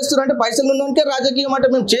వీళ్ళు ఏం చేస్తున్నారు అంటే పైసలు ఉన్నోనికే రాజకీయం అంటే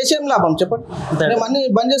మేము చేసేం లాభం చెప్పండి? మేము అన్ని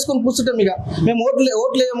బంద్ చేసుకొని కూర్చుంటాం. ఇక మేము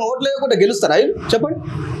ఓట్లు వేయకుండా గెలుస్తారా చెప్పండి?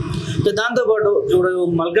 దాంతోపాటు ఇప్పుడు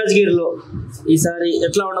మల్కాజ్గిరిలో ఈసారి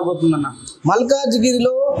ఎట్లా ఉండబోతుందన్న?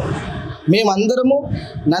 మల్కాజ్గిరిలో మేమందరము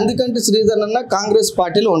నందికంటి శ్రీధర్ అన్న కాంగ్రెస్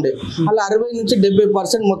పార్టీలో ఉండే, అలా 60 నుంచి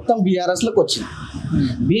 70% మొత్తం బీఆర్ఎస్లోకి వచ్చింది.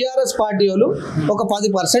 బీఆర్ఎస్ పార్టీ వాళ్ళు ఒక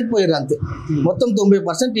 10% పోయారు అంతే, మొత్తం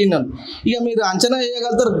 90% ఈయన. ఇక మీరు అంచనా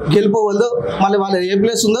వేయగలుగుతారు గెలిపోవద్దు, మళ్ళీ వాళ్ళు ఏ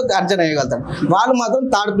ప్లేస్ ఉందో అంచనా వేయగలుగుతారు. వాళ్ళు మాత్రం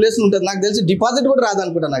 3rd ప్లేస్ ఉంటుంది. నాకు తెలిసి డిపాజిట్ కూడా రాదు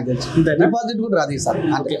అనుకుంటా, నాకు తెలిసి డిపాజిట్ కూడా రాదు ఈసారి.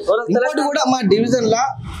 అంటే ఇంకోటి కూడా మా డివిజన్లో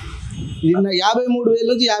 53,000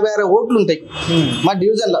 నుంచి 56 ఓట్లు ఉంటాయి మా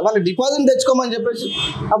డివిజన్లో. వాళ్ళు డిపాజిట్ తెచ్చుకోమని చెప్పేసి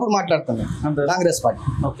అప్పుడు మాట్లాడుతాం కాంగ్రెస్ పార్టీ.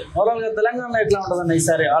 ఓకే, ఓవరాల్గా తెలంగాణలో ఎట్లా ఉంటుందండి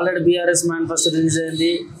ఈసారి? ఆల్రెడీ బీఆర్ఎస్ మేనిఫెస్టో రిలీజ్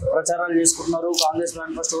అయింది, ప్రచారాలు చేసుకుంటున్నారు, కాంగ్రెస్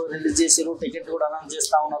మేనిఫెస్టో రిలీజ్ చేసారు, టికెట్ కూడా అనౌన్స్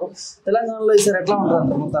చేస్తూ ఉన్నారు. తెలంగాణలో ఈసారి ఎట్లా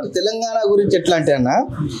ఉంటుంది మొత్తం? తెలంగాణ గురించి ఎట్లా అంటే అన్న,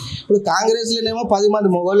 ఇప్పుడు కాంగ్రెస్లోనేమో 10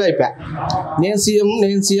 మంది మొగోళ్ళు అయిపోయా, నేను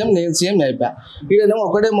సీఎం అయిపోయా. ఈడనేమో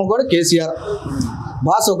ఒకటే మొగోడు కేసీఆర్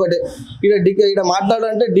బాస్ ఒకటే. ఇక్కడ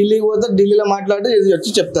మాట్లాడాలంటే ఢిల్లీకి పోతే ఢిల్లీలో మాట్లాడితే ఇది వచ్చి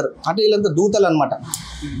చెప్తారు. అంటే వీళ్ళంతా దూతలు అనమాట,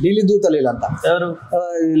 ఢిల్లీ దూతలు వీళ్ళంతా.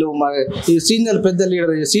 వీళ్ళు ఈ సీనియర్ పెద్ద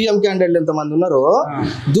లీడర్ సీఎం క్యాండిడేట్లు ఎంతమంది ఉన్నారో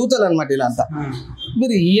దూతలు అనమాట వీళ్ళంతా.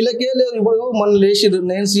 మీరు వీళ్ళకే లేదు. ఇప్పుడు మనం లేచిరు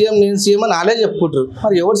నేను సీఎం అని వాళ్ళే చెప్పుకుంటారు.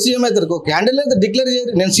 మరి ఎవరు సీఎం అవుతారు? క్యాండిడేట్ అయితే డిక్లేర్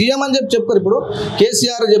చేయరు, నేను సీఎం అని చెప్తారు. ఇప్పుడు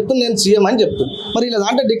కేసీఆర్ చెప్తూ నేను సీఎం అని చెప్తాను. మరి ఇలా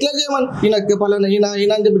దాంట్లో డిక్లేర్ చేయమని ఈయన పలానా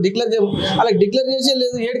ఈయన అని చెప్పి డిక్లేర్ చేయమని, అలా డిక్లేర్ చేసే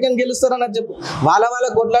లేదు. ఏడికని గెలుస్తారని చెప్పు. వాళ్ళ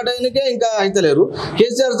కొట్లాడడానికే ఇంకా అయితలేరు.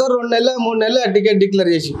 కేసీఆర్ సార్ 2 నెలలు 3 నెలలు టికెట్ డిక్లేర్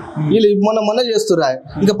చేసి వీళ్ళు మొన్న చేస్తురా.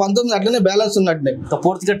 ఇంకా 19 అట్లనే బ్యాలెన్స్ ఉన్నట్టునే,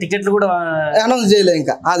 పూర్తిగా టికెట్లు కూడా అనౌన్స్ చేయలేదు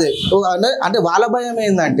ఇంకా. అదే అంటే వాళ్ళ భయం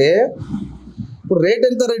ఏంటంటే ఇప్పుడు రేట్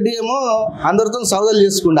ఎంత రెడ్డి ఏమో అందరితో సౌదాలు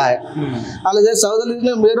చేసుకుండా అలాగే సౌదాలు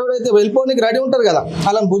వేరేవాడైతే వెళ్ళిపోనికి రెడీ ఉంటారు కదా,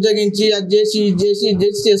 అలా భుజగించి అది చేసి ఇది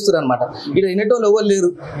చేసి చేస్తారు అనమాట. ఇక్కడ వినేటోళ్ళు ఎవరు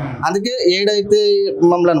లేరు. అందుకే ఏడైతే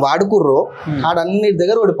మమ్మల్ని వాడుకుర్రో ఆడన్నిటి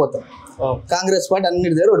దగ్గర ఓడిపోతాం. కాంగ్రెస్ పార్టీ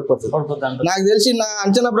అన్నిటి దగ్గర ఓడిపోతుంది. నాకు తెలిసి నా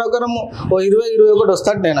అంచనా ప్రకారం ఓ 20-21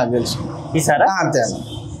 వస్తాడు నేను నాకు తెలిసి ఈసారి. అంతే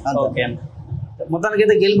ఓకే మొత్తానికి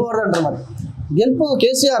అయితే గెలిపోవద్దు అంటారు మరి. గెలుపు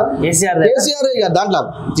కేసీఆర్ ఇక దాంట్లో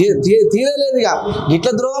తీరలేదు. ఇక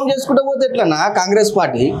ఇట్లా ద్రోహం చేసుకుంటూ పోతే ఎట్లన్నా కాంగ్రెస్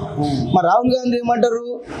పార్టీ. మరి రాహుల్ గాంధీ ఏమంటారు,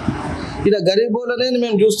 ఇలా గరీబోలనే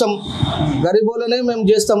మేము చూస్తాం, గరీబోలనే మేము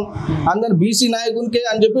చేస్తాం, అందరు బీసీ నాయకునికే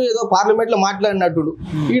అని చెప్పి ఏదో పార్లమెంట్లో మాట్లాడినట్టు.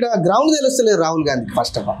 ఈడ గ్రౌండ్ తెలుస్తలేదు రాహుల్ గాంధీకి.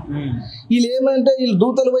 ఫస్ట్ ఆఫ్ ఆల్ వీళ్ళు ఏమంటే వీళ్ళు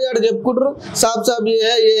దూతలు పోయి ఆడ చెప్పుకుంటారు, సాబ్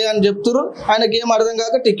ఏ అని చెప్తారు, ఆయనకి ఏం అర్థం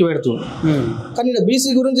కాక టిక్కి పెడుతున్నారు. కానీ ఈడ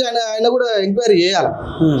బీసీ గురించి ఆయన కూడా ఎంక్వైరీ చేయాలి.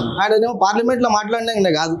 ఆయన ఏమో పార్లమెంట్లో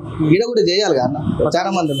మాట్లాడినా కాదు, ఈడ కూడా చేయాలి కదా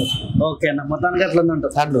చాలా మంది. ఓకే అన్న, మొత్తానికి అట్లా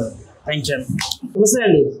ఉందంటారు. Thank you. నమస్తే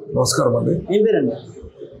అండి. నమస్కారం అండి. ఏం పేరండి?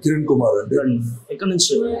 కిరణ్ కుమార్ అండి. ఎక్కడి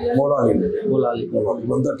నుంచి? మోలాలి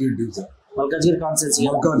మల్కాజ్గిరి కాన్స్టిట్యున్సీ.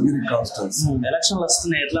 మల్కాజ్గిరి కాన్స్టిట్యున్సీ. ఎలక్షన్లు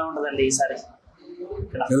వస్తున్నాయి, ఎట్లా ఉంటుందండి ఈసారి?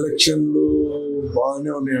 ఎలక్షన్లు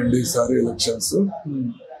బాగానే ఉన్నాయండి ఈసారి ఎలక్షన్స్.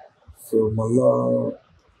 సో మళ్ళా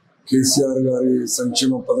కేసీఆర్ గారి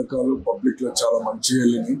సంక్షేమ పథకాలు పబ్లిక్ లో చాలా మంచిగా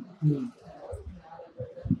వెళ్ళినాయి.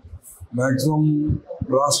 మాక్సిమం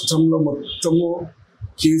రాష్ట్రంలో మొత్తము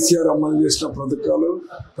కేసీఆర్ అమలు చేసిన పథకాలు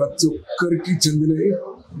ప్రతి ఒక్కరికి చెందినవి,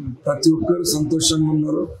 ప్రతి ఒక్కరు సంతోషంగా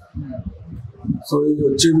ఉన్నారు. సో ఇది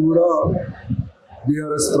వచ్చేది కూడా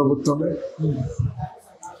బీఆర్ఎస్ ప్రభుత్వమే.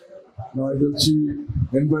 నాకు తెలిసి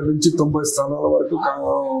 80 నుంచి 90 స్థానాల వరకు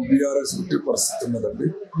బీఆర్ఎస్ పుట్టే పరిస్థితి ఉన్నదండి.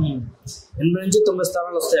 80 నుంచి 90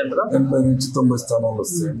 స్థానాలు వస్తాయంటారా? 80 నుంచి 90 స్థానాలు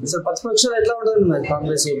వస్తాయండి. సార్ ప్రతిపక్షాలు ఎట్లా ఉంటుంది మరి?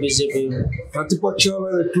 కాంగ్రెస్, బీజేపీ ప్రతిపక్షాలు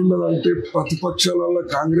ఎట్లున్నదంటే, ప్రతిపక్షాలలో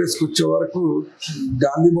కాంగ్రెస్కి వచ్చే వరకు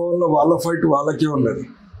గాంధీ భవన్ లో వాళ్ళ ఫైట్ వాళ్ళకే ఉన్నది.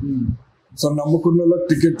 సో నమ్ముకున్న వాళ్ళకి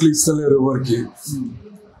టికెట్లు ఇస్తలేరు ఎవరికి.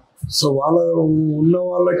 సో వాళ్ళ ఉన్న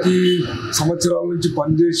వాళ్ళకి సంవత్సరాల నుంచి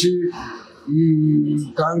పనిచేసి ఈ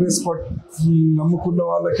కాంగ్రెస్ పార్టీ నమ్ముకున్న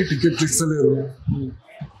వాళ్ళకి టికెట్లు ఇస్తలేరు.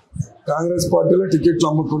 కాంగ్రెస్ పార్టీలో టికెట్లు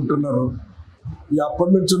అమ్ముకుంటున్నారు.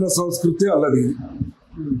 అప్పటి నుంచి ఉన్న సంస్కృతి అల్లది.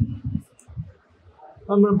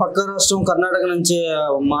 మనం పక్క రాష్ట్రం కర్ణాటక నుంచి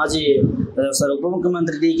మాజీ ఉప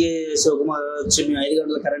ముఖ్యమంత్రి డీకే శివకుమార్ వచ్చి మేము 5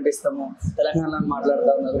 గంటల కరెంట్ ఇస్తాము తెలంగాణ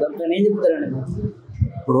మాట్లాడుతూ ఉన్నారు. దాంట్లో ఏం చెప్తారండి?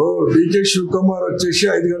 ఇప్పుడు డీకే శివకుమార్ వచ్చేసి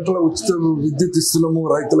 5 గంటల ఉచిత విద్యుత్ ఇస్తున్నాము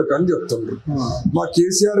రైతులకు అని చెప్తుండ్రు. మా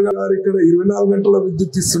కేసీఆర్ గారు ఇక్కడ 24 గంటల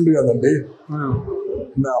విద్యుత్ ఇస్తుండ్రు కదండి.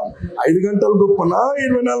 5 గంటలు గొప్పనా,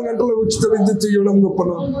 24 గంటల ఉచిత విద్యుత్ ఇవ్వడం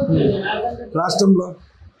గొప్పనా రాష్ట్రంలో?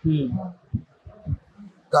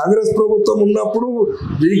 కాంగ్రెస్ ప్రభుత్వం ఉన్నప్పుడు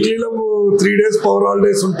వీక్లీలో 3 days పవర్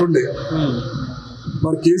హాలిడేస్ ఉంటుండే.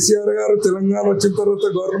 మరి కేసీఆర్ గారు తెలంగాణ వచ్చిన తర్వాత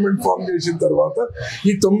గవర్నమెంట్ ఫామ్ చేసిన తర్వాత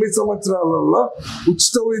ఈ 9 సంవత్సరాలలో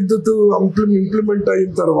ఉచిత విద్యుత్ ఇంప్లిమెంట్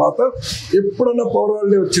అయిన తర్వాత ఎప్పుడన్నా పవర్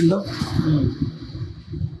హాలిడే వచ్చిందా?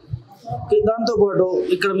 దాంతోపాటు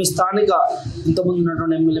ఇక్కడ మీ స్థానిక ఇంతకుముందు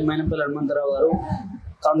ఉన్నటువంటి ఎమ్మెల్యే మైనంపల్లి హనుమంతరావు గారు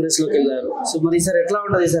కాంగ్రెస్లోకి వెళ్ళారు. సో మరి ఈసారి ఎట్లా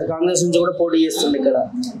ఉంటుంది? సార్ కాంగ్రెస్ నుంచి కూడా పోటీ చేస్తుంది, ఇక్కడ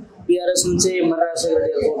బీఆర్ఎస్ నుంచి మర్రాజశేఖర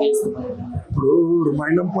రెడ్డి గారు పోటీ చేస్తున్నారు. ఇప్పుడు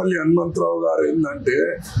మైనంపల్లి హనుమంతరావు గారు ఏంటంటే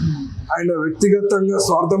ఆయన వ్యక్తిగతంగా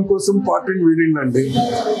స్వార్థం కోసం పార్టీని వీడిండండి.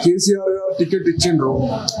 కేసీఆర్ గారు టికెట్ ఇచ్చిండ్రు,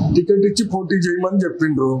 టికెట్ ఇచ్చి పోటీ చేయమని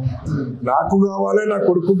చెప్పిండ్రు. నాకు కావాలి, నా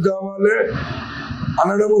కొడుకుకి కావాలి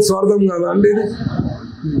అనడము స్వార్థం కదా అండి. ఇది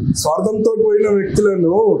స్వార్థంతో పోయిన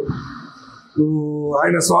వ్యక్తులను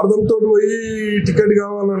ఆయన స్వార్థంతో పోయి టికెట్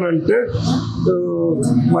కావాలని అంటే,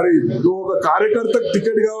 మరి ఒక కార్యకర్తకు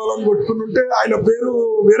టికెట్ కావాలని కొట్టుకుంటుంటే ఆయన పేరు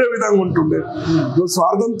వేరే విధంగా ఉంటుండే. నువ్వు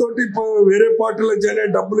స్వార్థంతో వేరే పార్టీలో చేరే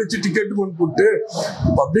డబ్బులు ఇచ్చి టికెట్ కొనుక్కుంటే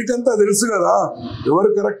పబ్లిక్ అంతా తెలుసు కదా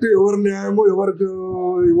ఎవరు కరెక్ట్, ఎవరు న్యాయము, ఎవరికి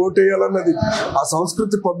ఓటు వేయాలన్నది. ఆ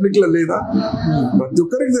సంస్కృతి పబ్లిక్ లో లేదా? ప్రతి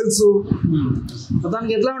ఒక్కరికి తెలుసు.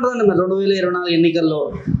 దానికి ఎట్లా ఉంటుందండి మరి 2024 ఎన్నికల్లో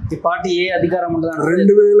ఈ పార్టీ ఏ అధికారం ఉంటుంది?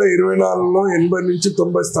 2024లో 80 నుంచి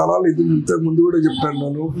 90 స్థానాలు. ఇది ఇంతకు ముందు కూడా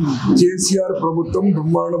చెప్పాను. కేసీఆర్ ప్రభుత్వం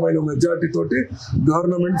బ్రహ్మాండమైన మెజార్టీ తోటి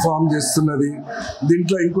గవర్నమెంట్ ఫామ్ చేస్తున్నది.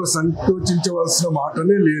 దీంట్లో ఇంకో సంకోచించవలసిన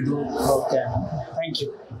మాటనే లేదు. Okay, thank you.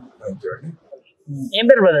 Thank you అండి. ఏం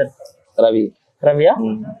పేరు బ్రదర్? రవి. రవియా?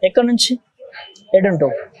 ఎక్కడి నుంచి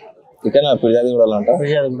ఎటుంటావు? ఇక్కడ పిర్జాదిగూడలో ఉంటా.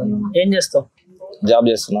 ఏం చేస్తావు? జాబ్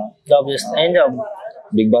చేస్తున్నా. జాబ్ చేస్తా. ఏం జాబ్?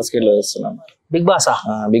 బిగ్ బాస్కెట్ లో చేస్తున్నాను. Big బాసా?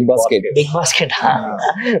 Big basket. Big basket.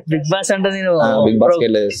 Big boss అంటే నేను బిగ్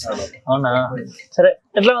బాస్కెట్ లో చేస్తాను. అవునా? సరే,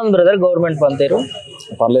 ఎట్లా ఉంది బ్రదర్ గవర్నమెంట్ పనితీరు?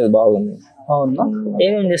 పర్లేదు, బాగుంది. అవునా?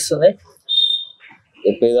 ఏమేమి చేస్తుంది?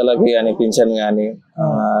 పేదలకి కానీ పింఛన్ కానీ,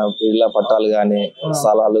 ఇళ్ళ పట్టాలు కానీ,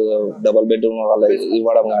 స్థలాలు, డబుల్ బెడ్రూమ్ వాళ్ళకి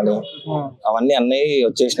ఇవ్వడం కానీ, అవన్నీ అన్నీ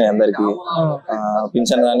వచ్చేసినాయి అందరికి.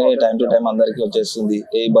 పింఛన్ కానీ టైం టు టైం అందరికి వచ్చేస్తుంది,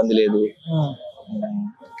 ఏ ఇబ్బంది లేదు.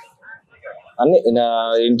 అన్ని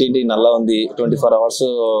ఇంటింటి నల్ల ఉంది, 24 hours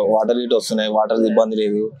వాటర్ హీట్ వస్తున్నాయి, వాటర్ ఇబ్బంది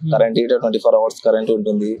లేదు, కరెంట్ హీట్ 24 hours కరెంట్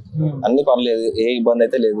ఉంటుంది, అన్ని పర్లేదు, ఏ ఇబ్బంది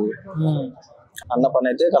అయితే లేదు. అన్న పని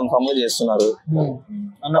అయితే కన్ఫర్మ్ గా చేస్తున్నారు,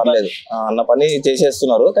 పర్లేదు, అన్న పని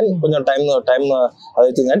చేసేస్తున్నారు, కానీ కొంచెం టైం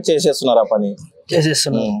అవుతుంది కానీ చేసేస్తున్నారు, ఆ పని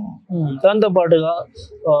చేసేస్తున్నారు. దాంతో పాటుగా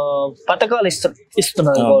పథకాలు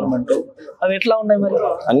ఇస్తున్నారు గవర్నమెంట్, అవి ఎట్లా ఉన్నాయి మరి?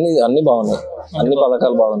 అన్ని బాగున్నాయి, అన్ని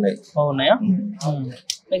పథకాలు బాగున్నాయా?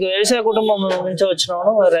 మీకు వ్యవసాయ కుటుంబం నుంచి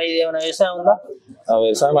వచ్చినాము, ఏమైనా వ్యవసాయం ఉందా?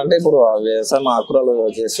 వ్యవసాయం అంటే ఇప్పుడు వ్యవసాయం ఆకురాలు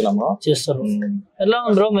చేస్తున్నాము. ఎలా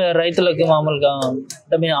ఉందో రైతులకి మామూలుగా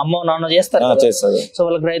అంటే మీ అమ్మ నాన్న చేస్తారు, సో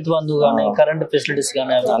వాళ్ళకి రైతు బంధువు కానీ కరెంట్ ఫెసిలిటీస్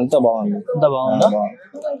కానీ అంతా బాగుందా?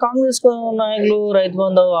 కాంగ్రెస్ నాయకులు రైతు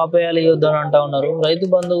బంధువు ఆపేయాలి యుద్ధం అంటా ఉన్నారు. రైతు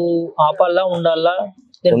బంధువు ఆపాలా ఉండాలా?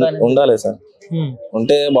 ఉండాలి సార్,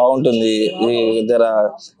 ఉంటే బాగుంటుంది. ఈ ఇద్దరు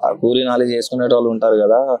కూలీ నాలి చేసుకునే వాళ్ళు ఉంటారు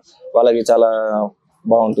కదా, వాళ్ళకి చాలా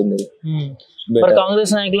బాగుంటుంది.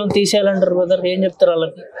 కాంగ్రెస్ నాయకులను తీసేయాలంటారు బ్రదర్, ఏం చెప్తారు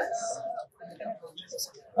వాళ్ళకి?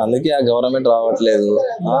 అందుకే ఆ గవర్నమెంట్ రావట్లేదు,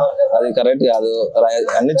 అది కరెక్ట్ కాదు.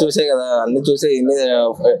 అన్ని చూసే కదా, అన్ని చూసే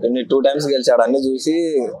ఇన్ని 2 times గెలిచాడు, అన్ని చూసి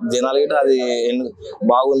జనాలు గిట అది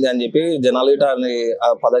బాగుంది అని చెప్పి జనాలు గిట ఆ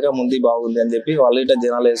పథకం ఉంది బాగుంది అని చెప్పి వాళ్ళు గిట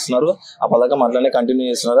జనాలు వేస్తున్నారు, ఆ పథకం అట్లనే కంటిన్యూ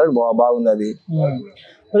చేస్తున్నారు, అది బాగుంది.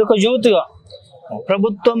 అది ఒక యూత్ గా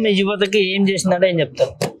ప్రభుత్వం మీ యువతకి ఏం చేసిందంటే ఏం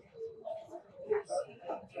చెప్తారు?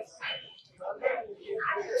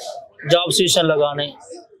 జాబ్స్ విషయంలో కానీ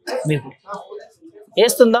మీకు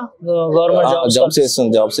వేస్తుందా గవర్నమెంట్? జాబ్స్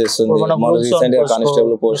వేస్తుంది. రీసెంట్ గా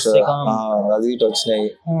కానిస్టేబుల్ పోస్ట్ అది ఇటు వచ్చినాయి.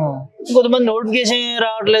 కొంతమంది నోటిఫికేషన్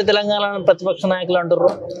రావట్లేదు తెలంగాణ ప్రతిపక్ష నాయకులు అంటారు.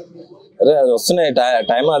 అదే అది వస్తున్నాయి,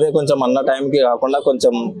 టైం అదే కొంచెం అన్న టైంకి కాకుండా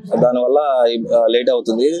కొంచెం దానివల్ల లేట్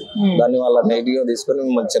అవుతుంది, దాని వల్ల నెగిటివ్ తీసుకొని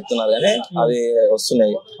మిమ్మల్ని చెప్తున్నారు, కానీ అది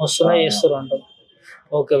వస్తున్నాయి చేస్తారు అంటారు.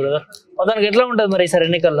 ఓకే బ్రదర్, దానికి ఎట్లా ఉంటది మరి ఈసారి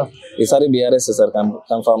ఎన్నికల్లో? ఈసారి బీఆర్ఎస్ సార్,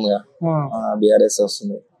 కన్ఫర్మ్ గా బీఆర్ఎస్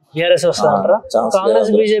వస్తుంది. బీఆర్ఎస్ వస్తుందంటారా? కాంగ్రెస్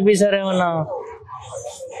బీజేపీ సార్ ఏమన్నా?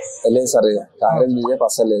 లేదు సార్, కాంగ్రెస్ బీజేపీ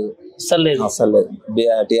అస్సలు లేదు,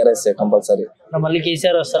 టీఆర్ఎస్ కంపల్సరీ. మళ్ళీ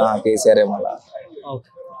కేసీఆర్ వస్తారు? కేసీఆర్ మళ్ళీ.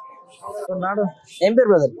 ఏం పేరు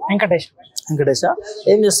బ్రదర్? వెంకటేశా.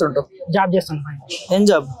 ఏం చేస్తుంటావు? జాబ్ చేస్తాను. ఏం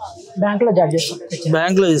జాబ్? బ్యాంక్ లో జాబ్ చేస్తాను.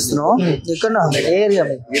 బ్యాంక్ లో చేస్తున్నావు? ఎక్కడ? ఏ ఏరియా?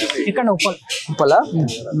 ఇక్కడ ఉప్పలా.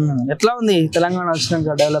 ఎట్లా ఉంది తెలంగాణ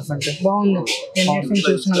వచ్చినాక డెవలప్మెంట్? బాగుంది,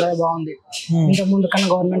 చూస్తున్నా కదా, బాగుంది. ఇంత ముందు కన్నా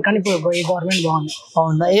గవర్నమెంట్, కానీ ఇప్పుడు ఈ గవర్నమెంట్ బాగుంది.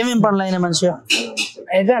 బాగుందా? ఏమేమి పనులు అయినా మంచిగా?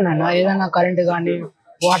 ఏదైనా కరెంట్ కానీ,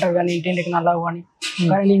 వాటర్ కానీ, ఇంటింటికి నల్ల కానీ.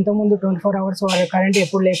 కరెంట్ ఇంత ముందు 24 hours కరెంట్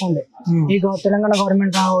ఎప్పుడు లేకుండే, ఈ తెలంగాణ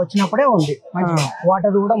గవర్నమెంట్ వచ్చినప్పుడే ఉంది.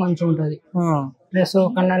 వాటర్ కూడా మంచిగా ఉంటది, ప్లస్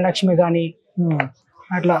కన్నా లక్ష్మి కానీ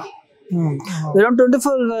అట్లా.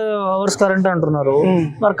 24 hours కరెంట్ అంటున్నారు,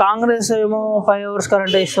 మరి కాంగ్రెస్ ఏమో 5 hours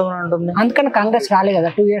కరెంట్ ఇస్తామని అంటుంది. అందుకని కాంగ్రెస్ రాలే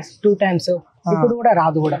కదా, 2 years 2 times, ఇప్పుడు కూడా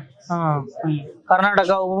రాదు కూడా.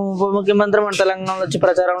 కర్ణాటక ఉప ముఖ్యమంత్రి మన తెలంగాణలో వచ్చి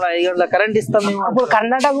ప్రచారంలో 5 గంటల కరెంట్ ఇస్తాం. అప్పుడు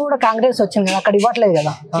కర్ణాటక కూడా కాంగ్రెస్ వచ్చింది కదా, అక్కడ ఇవ్వట్లేదు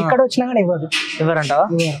కదా, ఇక్కడ వచ్చినా కూడా ఇవ్వదు. ఎవరంటావా?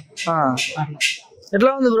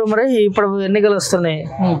 ఎట్లా ఉంది బ్రో మరి? ఇప్పుడు ఎన్నికలు వస్తున్నాయి,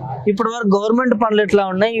 ఇప్పుడు వరకు గవర్నమెంట్ పనులు ఎట్లా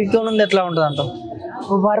ఉన్నాయి, ఇక్కడ నుండి ఎట్లా ఉంటుంది అంటాం?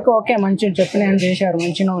 వరకు ఓకే, మంచిగా చెప్పిన చేశారు,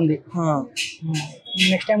 మంచిగా ఉంది.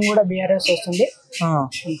 నెక్స్ట్ టైం కూడా బీఆర్ఎస్ వస్తుంది.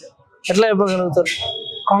 ఎట్లా చెప్పగలుగుతారు?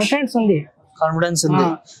 కాన్ఫిడెన్స్ ఉంది.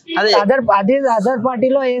 అదే అదర్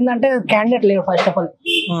పార్టీలో ఏంటంటే క్యాండిడేట్ లేవు. ఫస్ట్ ఆఫ్ ఆల్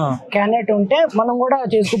క్యాండిడేట్ ఉంటే మనం కూడా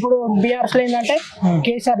చేసుకో. ఇప్పుడు బీఆర్ఎస్ లో ఏంటంటే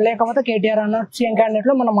కేసీఆర్ లేకపోతే కేటీఆర్ అన్న సీఎం క్యాండిడేట్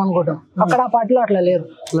లో మనం అనుకుంటాం. అక్కడ ఆ పార్టీలో అట్లా లేరు.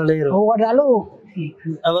 ఒకటాలు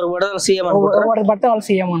ఎవరు సీఎం పడితే వాళ్ళు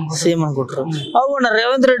సీఎం అనుకుంటారు. అవునా,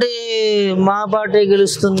 రేవంత్ రెడ్డి మా పార్టీ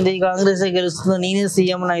గెలుస్తుంది, కాంగ్రెస్ గెలుస్తుంది, నేనే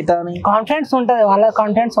సీఎం అవుతా అని కాన్ఫిడెన్స్ ఉంటది. వాళ్ళ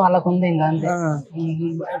కాన్ఫిడెన్స్ వాళ్ళకు ఉంది. ఇంకా అంతే,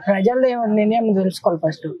 ప్రజలు నిర్ణయం తెలుసుకోవాలి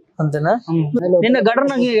ఫస్ట్. అంతేనా? నిన్న ఘటన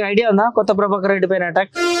నాకు ఐడియా ఉందా? కొత్త ప్రభాకర్ రెడ్డి పైన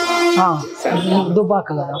అటాక్ దుబ్బాక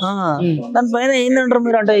కదా, దానిపైన ఏంటంటారు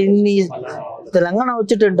మీరు? అంటే ఇన్ని తెలంగాణ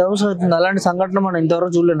వచ్చి 10 terms అవుతుంది, అలాంటి సంఘటన మనం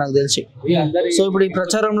ఇంతవరకు చూడలేదు నాకు తెలిసి. సో ఇప్పుడు ఈ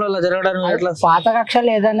ప్రచారంలో అలా జరగడానికి ఎట్లా? పాత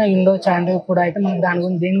కక్షలు ఏదైనా ఉండొచ్చు అంటే, ఇప్పుడు అయితే మనకు దాని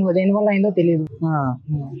గురించి దేని వల్ల అయిందో తెలియదు.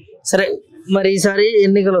 సరే, మరి ఈసారి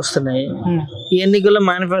ఎన్నికలు వస్తున్నాయి, ఈ ఎన్నికల్లో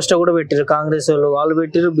మేనిఫెస్టో కూడా పెట్టారు. కాంగ్రెస్ వాళ్ళు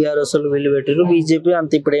పెట్టారు, బీఆర్ఎస్ వీళ్ళు పెట్టారు, బీజేపీ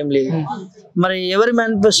అంత ఇప్పుడు ఏం లేదు. మరి ఎవరి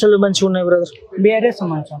మేనిఫెస్టోలు మంచిగా ఉన్నాయి బ్రదర్? బీఆర్ఎస్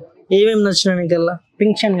మంచిగా. ఏమేమి నచ్చినాయి నీకల్లా?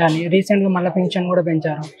 పింఛన్ కానీ రీసెంట్ గా మళ్ళీ పింఛన్ కూడా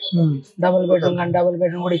పెంచారు. డబుల్ బెడ్రూమ్ కానీ డబుల్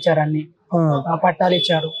బెడ్రూమ్ కూడా ఇచ్చారు, అన్ని పట్టాలు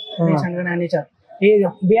ఇచ్చారు, రీసెంట్ గానే అన్ని ఇచ్చారు. ఈ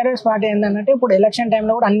బీఆర్ఎస్ పార్టీ ఏంటంటే ఇప్పుడు ఎలక్షన్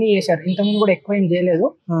టైంలో కూడా అన్ని చేశారు. ఇంతకుముందు కూడా ఎక్కువ ఏం చేయలేదు,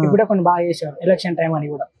 ఇప్పుడే కొన్ని బాగా చేశారు ఎలక్షన్ టైం అని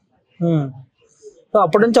కూడా.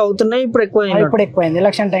 అప్పటి నుంచి అవుతున్నాయి, ఇప్పుడు ఎక్కువైంది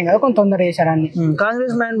ఎలక్షన్ టైం కదా, కొంత తొందరగా చేశారు అన్ని.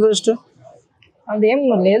 కాంగ్రెస్ మేనిఫెస్టో అదేం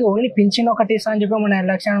లేదు, ఓన్లీ పింఛన్ ఒకటి ఇస్తా అని చెప్పి మన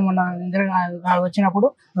ఎలక్షన్ మన వచ్చినప్పుడు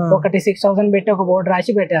ఒకటి 6,000 పెట్టి ఒక బోర్డు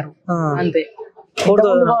రాసి పెట్టారు అంతే.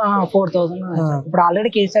 4,000 ఇప్పుడు ఆల్రెడీ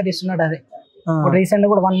కేసీఆర్ ఇస్తున్నాడు. అదే రీసెంట్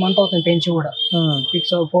కూడా 1 month అవుతుంది పెంచి కూడా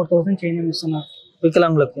 4,000 చేంజ్ ఇస్తున్నారు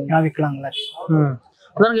వికలాంగులకి.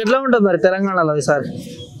 దానికి ఎట్లా ఉంటుంది మరి తెలంగాణలో ఈసారి?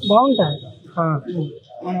 బాగుంటుంది.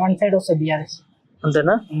 మన 1 side వస్తుంది బీఆర్ఎస్.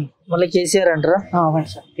 అంతేనా? మళ్ళీ కేసీఆర్ అంటారా?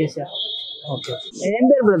 కేసీఆర్. ఓకే. ఏం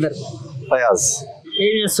పేరు బ్రదర్? ఫయాజ్.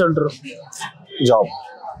 ఏం చేస్తుంటారు? జాబ్.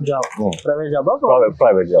 ప్రైవేట్ జాబా?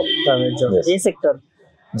 Private job. ఏ సెక్టర్?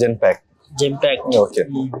 జెన్పాక్. ఓకే.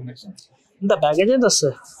 ఇంత ప్యాకేజ్ ఎంత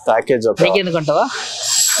వస్తుంది? ప్యాకేజ్ నీకు ఎందుకంటావా?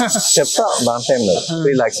 చెప్తా, దాంట్లో ఏం లేదు.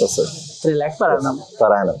 3 lakhs వస్తుంది. 3 lakhs per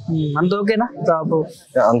annum. అంత ఓకేనా? జాబ్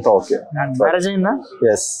అంత ఓకే. మ్యారేజ్ అయిందా?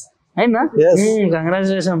 ఎస్ అయిందా?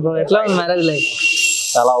 Congratulation bro. ఎట్లా ఉంది మ్యారేజ్ లైఫ్?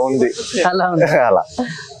 అలా ఉంది. అలా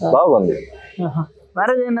బాగుంది.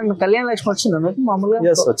 మ్యారేజ్ అయిందా? కళ్యాణ లక్ష్మి వచ్చిందా మీకు మామూలుగా?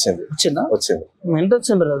 వచ్చింది. ఎంత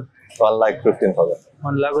వచ్చింది బ్రదర్? 1,15,000.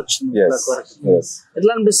 1 lakh వచ్చింది.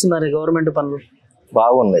 ఎట్లా అనిపిస్తుంది మరి గవర్నమెంట్ పనులు?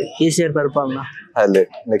 బాగున్నాయి. కేసీఆర్ పరిపాలన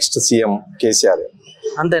హైలైట్. Next CM KCR.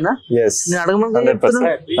 అంతేనా? నేను అడగమంటే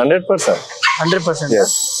 100%.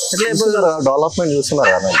 డెవలప్మెంట్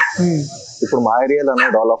చూస్తున్నారు కదా. ఇప్పుడు మా ఏరియాలోనే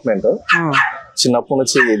డెవలప్మెంట్ చిన్నప్పటి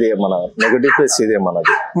నుంచి ఇదే మన నెగటివ్ ప్లేస్ ఇదే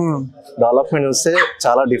మనది. డెవలప్మెంట్ చూస్తే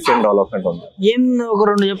చాలా డిఫరెంట్ డెవలప్మెంట్ ఉంది. ఏం ఒక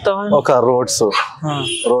 2 చెప్తావా? ఒక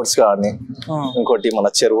రోడ్స్ కానీ, ఇంకోటి మన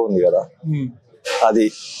చెరువు ఉంది కదా అది,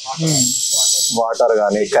 వాటర్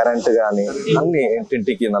గానీ, కరెంట్ గానీ అన్ని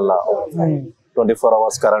ఇంటింటికి నల్లా 24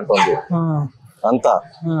 hours కరెంట్ ఉంది. అంతా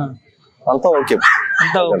ఓకే.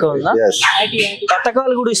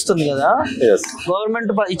 పథకాలు కూడా ఇస్తుంది కదా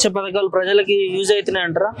గవర్నమెంట్. ఇచ్చే పథకాలు ప్రజలకి యూజ్ అవుతున్నాయి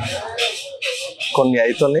అంటారా? కొన్ని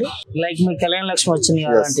అవుతున్నాయి. లైక్ మీకు కళ్యాణ లక్ష్మి వచ్చింది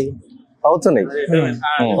అలాంటివి అవుతున్నాయి.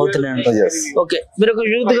 ఓకే, మీరు ఒక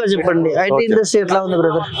యూత్ గా చెప్పండి, ఐటీ ఇండస్ట్రీ ఎట్లా ఉంది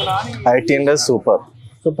బ్రదర్? IT industry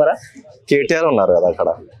సూపరా? కేటీఆర్ ఉన్నారు కదా అక్కడ.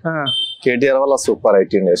 కేటీఆర్ వల్ల సూపర్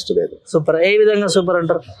ఐటీ ఇండస్ట్రీ లేదు. సూపర్ ఏ విధంగా సూపర్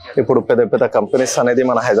అంటారు? ఇప్పుడు పెద్ద పెద్ద కంపెనీస్ అనేది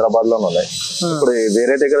మన హైదరాబాద్ లోనే ఉన్నాయి. ఇప్పుడు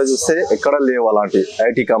వేరే దగ్గర చూస్తే ఎక్కడ లేవు అలాంటి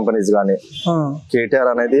ఐటీ కంపెనీస్ గానీ. కేటీఆర్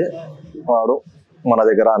అనేది వాడు మన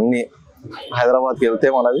దగ్గర అన్ని హైదరాబాద్కి వెళ్తే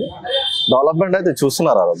మనది డెవలప్మెంట్ అయితే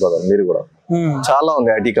చూస్తున్నారు బ్రదర్ మీరు కూడా. చాలా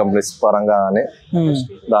ఉంది ఐటీ కంపెనీస్ పరంగా అని.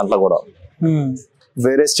 దాంట్లో కూడా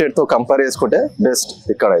వేరే స్టేట్ తో కంపేర్ చేసుకుంటే బెస్ట్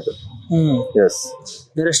ఇక్కడ అయితే.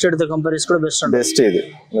 వేరే స్టేట్ తో కంపేర్ చేసుకుంటే బెస్ట్ ఇది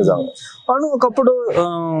నిజంగా. అవును, ఒకప్పుడు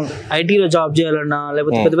ఐటీలో జాబ్ చేయాలన్నా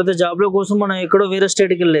లేకపోతే పెద్ద పెద్ద జాబ్ల కోసం మనం ఎక్కడో వేరే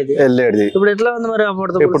స్టేట్ కి వెళ్ళేది. ఇప్పుడు ఎట్లా ఉంది మరి?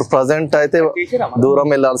 ఇప్పుడు ప్రజెంట్ అయితే దూరం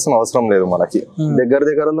వెళ్ళాల్సిన అవసరం లేదు, మనకి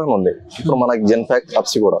దగ్గరలోనే ఉంది. ఇప్పుడు మనకి జెన్పాక్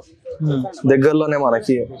అప్స్ కూడా దగ్గరలోనే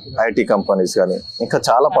మనకి ఐటీ కంపెనీస్ కానీ ఇంకా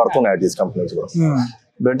చాలా పడుతున్నాయి. ఐటీ కంపెనీస్ కూడా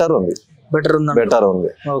బెటర్ ఉంది.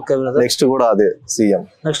 నెక్స్ట్ కూడా అదే సీఎం.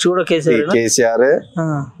 నెక్స్ట్ కూడా కేసీఆర్.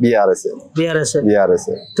 బీఆర్ఎస్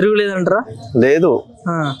తిరుగులేదంటారా? లేదు,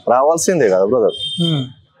 రావాల్సిందే కదా బ్రదర్.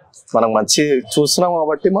 మనం మంచి చూస్తున్నాం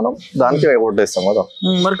కాబట్టి మనం దానికి ఓటేస్తాం కదా.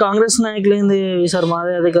 మరి కాంగ్రెస్ నాయకులు ఏంది ఈసారి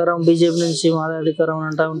మాదే అధికారం, బీజేపీ నుంచి మాదే అధికారం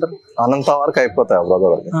అంటా ఉంటారు. అనంత వరకు అయిపోతాయి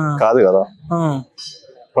బ్రదర్. కాదు కదా,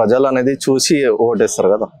 ప్రజలు అనేది చూసి ఓటేస్తారు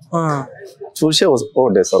కదా. చూసి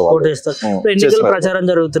ఓటేస్తారు. ఎన్నికల ప్రచారం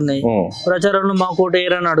జరుగుతున్నాయి, ప్రచారంలో మాకు ఓటు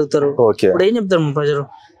వేయరని అడుగుతారు. ఇప్పుడు ఏం చెప్తారు ప్రజలు?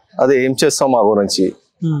 అదే ఏం చేస్తాం మా గురించి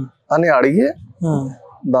అని అడిగి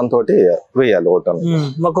దాంతో వేయాలి ఓటు.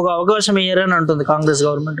 మాకు ఒక అవకాశం వేయరని అంటుంది కాంగ్రెస్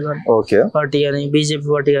గవర్నమెంట్ పార్టీ కానీ బీజేపీ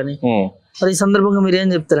పార్టీ కానీ. మరి ఈ సందర్భంగా మీరు ఏం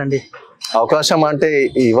చెప్తారండి? అవకాశం అంటే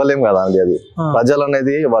ఇవ్వలేం కదా అండి. అది ప్రజలు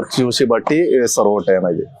అనేది వర్క్ చూసి బట్టి వేస్తారు ఓటు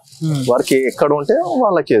అనేది. వర్క్ ఎక్కడ ఉంటే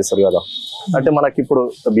వాళ్ళకి వేస్తారు కదా. అంటే మనకి ఇప్పుడు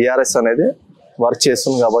బీఆర్ఎస్ అనేది వర్క్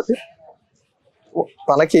చేస్తుంది కాబట్టి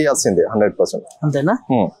తనకి ఇవ్వాల్సిందే 100%. అంతేనా?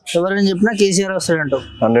 ఎవరైనా చెప్పినా కేసీఆర్ వస్తాడంట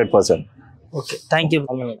 100%. Okay, thank you.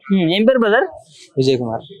 ఏం పేరు బ్రదర్? విజయ్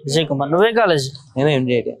కుమార్. నువ్వే కాలేజ్? నేను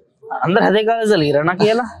ఎంజేటి. అందరు అదే కాలేజ్ అలిగిరా నాకు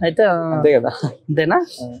ఇలా అయితే? అంతే కదా. అంతేనా?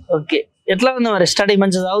 ఓకే, ఎట్లా ఉంది మరి? స్టడీ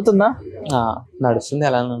మంచిగా చదువుతుందా? నడుస్తుంది.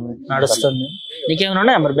 ఎలా నడుస్తుంది. నీకేమైనా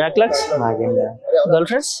ఉన్నాయా మరి బ్యాక్లాగ్స్? నాకేం గర్ల్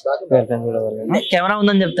ఫ్రెండ్స్ కెమెరా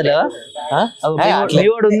ఉందని చెప్తలేవా?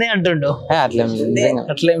 వాడు ఉంది అంటుండు.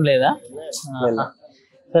 అట్లేం లేదా?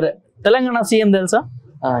 సరే, తెలంగాణ సీఎం తెలుసా?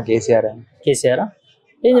 కేసీఆర్.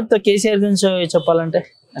 ఏం చెప్తావు కేసీఆర్ గురించి చెప్పాలంటే?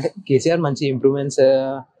 అంటే కేసీఆర్ మంచి ఇంప్రూవ్మెంట్స్,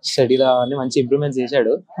 స్టడీలో అన్ని మంచి ఇంప్రూవ్మెంట్స్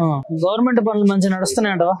చేశాడు. గవర్నమెంట్ పనులు మంచిగా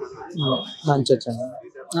నడుస్తున్నాయి అంటవా? మంచి వచ్చాను.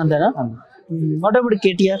 అంతేనా? What about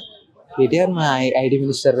KTR? మా ఐటీ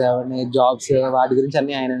మినిస్టర్ కాబట్టి జాబ్స్ వాటి గురించి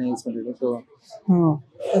అన్ని ఆయన తీసుకుంటాడు. సో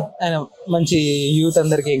ఆయన మంచి యూత్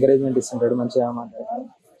అందరికి ఎంకరేజ్మెంట్ ఇస్తుంటాడు, మంచిగా మాట్లాడతాడు.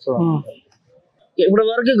 సో ఇప్పటి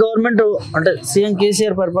వరకు గవర్నమెంట్ అంటే సీఎం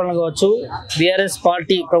కేసీఆర్ పరిపాలన కావచ్చు, బీఆర్ఎస్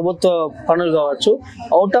పార్టీ ప్రభుత్వ పనులు కావచ్చు,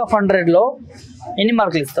 అవుట్ ఆఫ్ 100లో ఎన్ని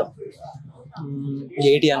మార్కులు ఇస్తాం?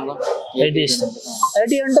 80 అనుకో. 80 ఇస్తాం.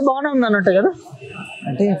 80 అంటే బాగానే ఉంది అన్నట్టు కదా.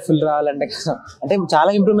 అంటే ఫుల్ రావాలంటే కష్టం. అంటే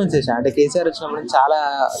చాలా ఇంప్రూవ్మెంట్స్ చేశాను. అంటే కేసీఆర్ వచ్చినప్పుడు చాలా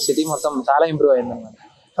సిటీ మొత్తం చాలా ఇంప్రూవ్ అయింది అన్నమాట.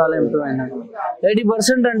 చాలా ఇంప్రూవ్ అయినా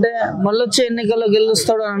 80% అంటే మళ్ళీ వచ్చే ఎన్నికల్లో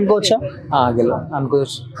గెలుస్తాడు అని అనుకోవచ్చా?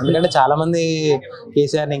 అనుకోవచ్చు. ఎందుకంటే చాలా మంది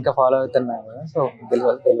కేసీఆర్ని ఇంకా ఫాలో అవుతున్నారు కదా, సో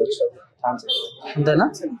గెలవచ్చు. అంతేనా?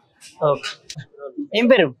 ఓకే. ఏం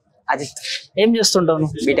పేరు? అజిత్. ఏం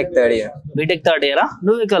చేస్తుంటావు? BTech third year. BTech third ఇయరా?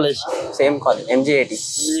 నువ్వే college? Same college, MGIT.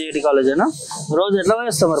 MGIT కాలేజేనా? రోజు ఎట్లా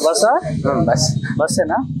వేస్తావు మరి?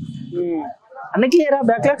 బస్సేనా? అన్ని క్లియరా?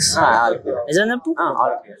 బ్యాక్లాగ్స్ నిజం చెప్పు.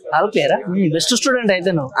 ఆల్ క్లియరా? బెస్ట్ స్టూడెంట్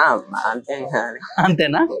అయితే నువ్వు?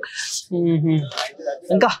 అంతేనా?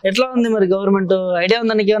 ఇంకా ఎట్లా ఉంది మరి గవర్నమెంట్? ఐడియా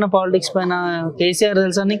ఉందా నీకు ఏమైనా పాలిటిక్స్ పైన? కేసీఆర్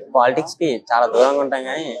తెలుసా నీకు? పాలిటిక్స్ కి చాలా దూరంగా ఉంటాం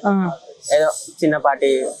కానీ ఏదో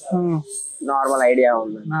చిన్నపాటి నార్మల్ ఐడియా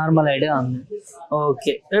ఉంది.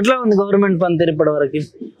 ఓకే. ఎట్లా ఉంది గవర్నమెంట్ పనితీరు ఇప్పటి వరకు?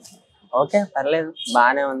 ఓకే, పర్లేదు,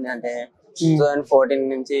 బాగానే ఉంది. అంటే 2014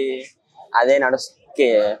 నుంచి అదే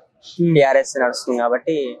టిఆర్ఎస్ నడుస్తుంది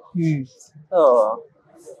కాబట్టి సో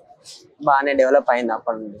బాగానే డెవలప్ అయింది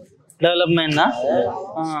అప్పటి నుండి. డెవలప్మెంట్.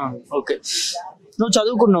 ఓకే. నువ్వు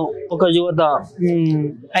చదువుకున్నావు, ఒక యువత,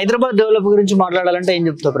 హైదరాబాద్ డెవలప్ గురించి మాట్లాడాలంటే ఏం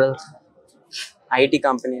చెప్తావు బ్రదర్? ఐటీ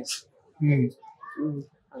కంపెనీస్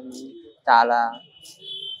చాలా.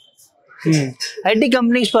 ఐటీ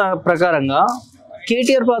కంపెనీస్ ప్రకారంగా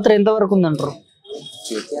కేటీఆర్ పాత్ర ఎంతవరకు ఉందంటారు?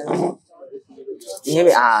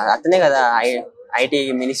 మేబీ అతనే కదా ఐటీ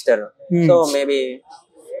మినిస్టర్, సో మేబీ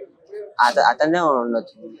అతనే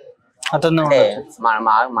ఉండొచ్చు.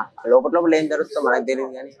 లోపల ఏం జరుగుతుందో మనకు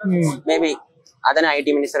తెలియదు కానీ మేబీ అతనే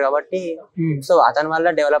ఐటీ మినిస్టర్ కాబట్టి సో అతని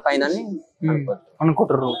వల్ల డెవలప్ అయిందని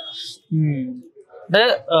అనుకుంటారు. అంటే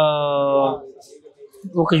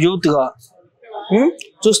ఒక యూత్ గా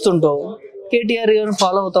చూస్తుంటావు, కేటీఆర్ గారిని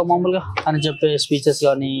ఫాలో అవుతావు మామూలుగా అని చెప్పే స్పీచెస్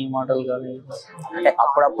కానీ మాటలు కానీ? అంటే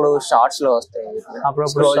అప్పుడప్పుడు షార్ట్స్ లో వస్తాయి,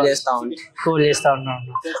 అప్పుడప్పుడు స్క్రోల్ చేస్తా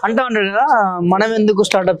ఉంటాను. అంటా ఉంటాడు కదా, మనం ఎందుకు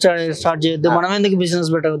స్టార్ట్ చేయొద్దు, మనం ఎందుకు బిజినెస్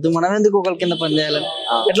పెట్టవద్దు, మనం ఎందుకు ఒకరి కింద పని చేయాలని.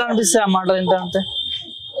 ఎట్లా అనిపిస్తాయి ఆ మాటలు ఎంత అంతే?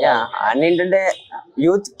 అన్ని ఏంటంటే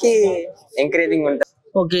యూత్ కి ఎంకరేజింగ్ ఉంటుంది.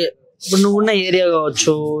 ఓకే. ఇప్పుడు నువ్వు ఉన్న ఏరియా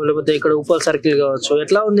కావచ్చు, లేకపోతే ఇక్కడ ఉప్పల్ సర్కిల్ కావచ్చు,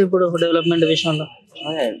 ఎట్లా ఉంది ఇప్పుడు డెవలప్మెంట్ విషయంలో?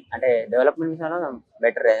 అంటే డెవలప్మెంట్ విషయంలో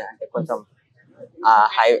బెటర్. అంటే కొంచెం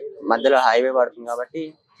మధ్యలో హైవే పడుతుంది కాబట్టి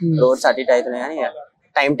రోడ్స్ అటు ఇటు అవుతున్నాయి కానీ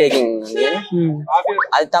టైం టేకింగ్ ఉంది.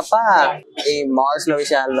 అది తప్ప ఈ మాల్స్ లో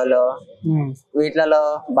విషయాలలో, వీటిలలో,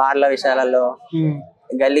 బార్ల విషయాలలో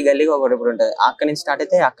గల్లీ గల్లీకి ఒకటి ఇప్పుడు ఉంటుంది. అక్కడి నుంచి స్టార్ట్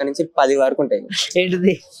అయితే అక్కడి నుంచి 10 వరకు ఉంటాయి.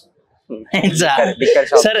 ఏంటిది?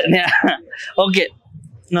 సరే, ఓకే.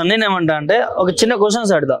 నేనేమంటా అంటే ఒక చిన్న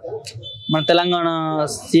క్వశ్చన్స్ అడుగుతా. మన తెలంగాణ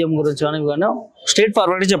సీఎం గురించి కానీ స్ట్రేట్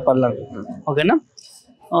ఫార్వర్డ్ చెప్పాలి నాకు, ఓకేనా?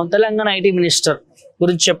 తెలంగాణ ఐటీ మినిస్టర్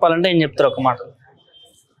గురించి చెప్పాలంటే ఏం చెప్తారు ఒక మాట?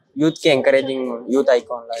 యూత్ కి ఎంకరేజింగ్, యూత్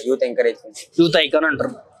ఐకాన్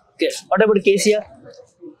అంటారు. ఓకే. What about KCR?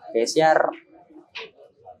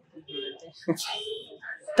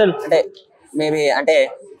 అంటే మేబీ అంటే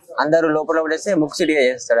అందరూ లోపల పడేస్తే ముక్సిడిగా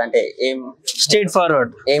చేస్తాడు. అంటే ఏం స్ట్రేట్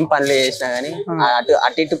ఫార్వర్డ్ ఏం పనులు చేసినా గానీ,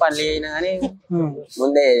 అటు ఇటు పనులు చేసినా గానీ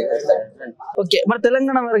ముందే చేస్తాడు. ఓకే. మరి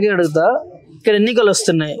తెలంగాణ వరకు అడుగుతా, ఇక్కడ ఎన్నికలు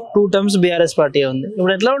వస్తున్నాయి, 2 times బీఆర్ఎస్ పార్టీ ఉంది.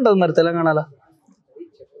 ఇప్పుడు ఎట్లా ఉంటుంది మరి తెలంగాణలో?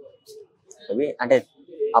 అంటే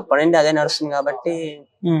అప్పటి నుండి అదే నడుస్తుంది కాబట్టి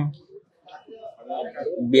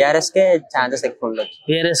బీఆర్ఎస్ కే ఛాన్సెస్ ఎక్కువ ఉండొచ్చు.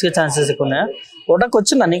 బీఆర్ఎస్ కే ఛాన్సెస్ ఎక్కువ ఉన్నాయా? ఓటాకు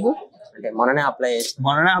వచ్చిందా నీకు? అంటే మొన్ననే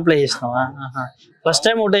అప్లై చేసినావా? First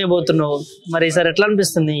time vote అయిపోతున్నావు. మరి ఈసారి ఎట్లా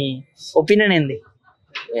అనిపిస్తుంది? ఒపీనియన్ ఏంది?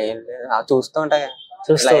 చూస్తూ ఉంటా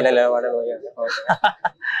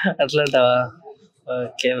అట్లా అంటావా?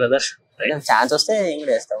 Okay brother. ఛాన్స్ వస్తే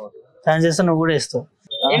నువ్వు కూడా వేస్తావు.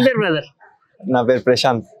 ఏం పేరు బ్రదర్? నా పేరు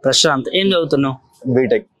ప్రశాంత్. ఏం చదువుతున్నావు?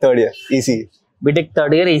 BTech third year EC. BTech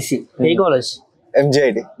third year EC. ఏ college?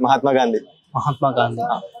 MGIT, Mahatma Gandhi.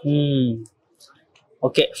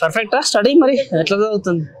 Okay. పర్ఫెక్టా study? మరి ఎట్లా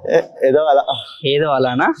చదువుతుంది? ఏదో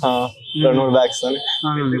అలానా? 2 బ్యాక్స్.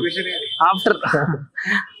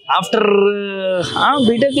 ఆఫ్టర్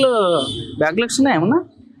బీటెక్ లో బ్యాక్లాగ్స్ ఉన్నాయా ఏమన్నా?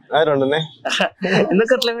 2 ఉన్నాయి.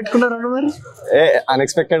 ఎందుకు అట్లా పెట్టుకున్నారు మరి?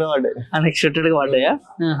 అన్ఎక్స్పెక్టెడ్ గా పడ్డాయా?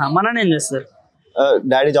 మన ఏం చేస్తారు?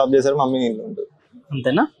 డాడీ జాబ్ చేశారు, మమ్మీ ఇంట్లో ఉంటుంది.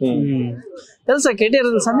 అంతేనా? తెలుసా కేటీఆర్?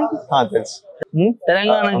 తెలుసా నీకు? తెలుసు.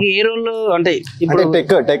 తెలంగాణకి ఏ రోల్ అంటే ఇప్పుడు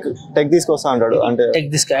టెక్ తీసుకొస్తా అంటాడు. అంటే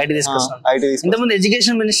ఐటీ తీసుకొస్తా. ఇంతకుముందు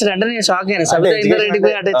ఎడ్యుకేషన్ మినిస్టర్ అంటే నేను షాక్ అయినా, రెడ్డి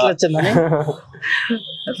పోయి అటు ఎట్లా వచ్చిందని.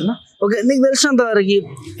 అట్లా. ఓకే. నీకు తెలిసినంత వరకు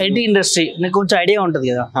ఐటీ ఇండస్ట్రీ నీకు కొంచెం ఐడియా ఉంటది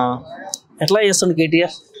కదా, ఎట్లా చేస్తుండే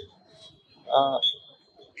కేటీఆర్?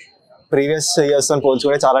 ప్రీవియస్ ఇయర్స్ తో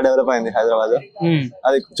పోల్చుకుంటే చాలా డెవలప్ అయింది హైదరాబాద్.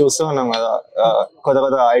 అది చూస్తూ ఉన్నాం కదా, కొత్త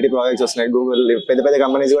కొత్త ఐటీ ప్రాజెక్ట్స్ వస్తున్నాయి, గూగుల్ పెద్ద పెద్ద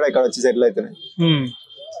కంపెనీస్ కూడా ఇక్కడ వచ్చి సెటిల్ అవుతున్నాయి.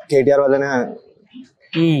 కేటీఆర్ వల్లనే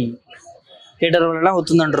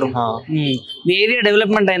అవుతుంది అంటారు. మీ ఏరియా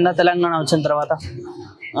డెవలప్మెంట్ అయిందా తెలంగాణ వచ్చిన తర్వాత?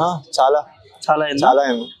 చాలా చాలా చాలా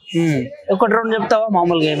అయింది. ఒకటి రెండు చెప్తావా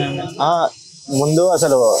మామూలుగా ఏమేమి? ముందు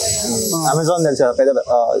అసలు అమెజాన్ తెలుసా, పెద్ద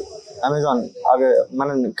అమెజాన్ అవి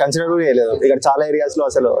మనం కన్సిడర్ కూడా చేయలేదు. ఇక్కడ చాలా ఏరియాస్ లో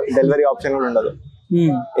అసలు డెలివరీ ఆప్షన్ కూడా ఉండదు.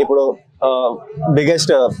 ఇప్పుడు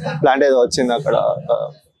బిగ్గెస్ట్ ప్లాంట్ ఏదో వచ్చింది అక్కడ,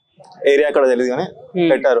 ఏరియా అక్కడ తెలియదు కానీ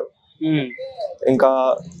పెట్టారు. ఇంకా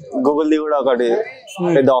గూగుల్ ది కూడా ఒకటి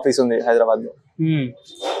పెద్ద ఆఫీస్ ఉంది హైదరాబాద్ లో.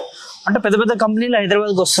 అంటే పెద్ద పెద్ద కంపెనీలు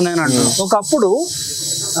హైదరాబాద్కి వస్తున్నాయని అంటారు. ఒకప్పుడు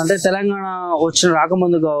అంటే తెలంగాణ వచ్చిన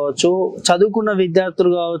రాకముందు కావచ్చు, చదువుకున్న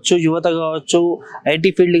విద్యార్థులు కావచ్చు, యువత కావచ్చు,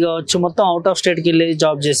 ఐటీ ఫీల్డ్ కావచ్చు, మొత్తం అవుట్ ఆఫ్ స్టేట్కి వెళ్ళి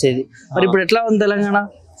జాబ్ చేసేది. మరి ఇప్పుడు ఎట్లా ఉంది తెలంగాణ?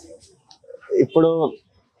 ఇప్పుడు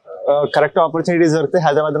కరెక్ట్ ఆపర్చునిటీస్ దొరికితే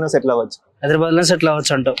హైదరాబాద్ లో సెటిల్ అవ్వచ్చు. హైదరాబాద్ లో సెటిల్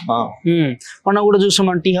అవ్వచ్చు అంటావు. మనం కూడా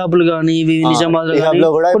చూసాం టీ హబ్లు కానీ నిజామాబాద్ లో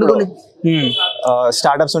కూడా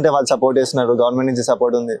స్టార్ట్అప్స్ ఉంటే వాళ్ళు సపోర్ట్ చేస్తున్నారు, గవర్నమెంట్ నుంచి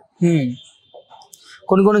సపోర్ట్ ఉంది.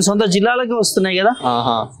 కొన్ని కొన్ని సొంత జిల్లాలకి వస్తున్నాయి కదా.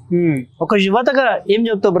 ఒక యువతగా ఏం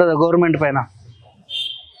చెప్తావు బ్రదర్ గవర్నమెంట్ పైన?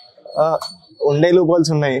 ఉండే లూపోల్స్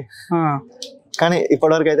ఉన్నాయి కానీ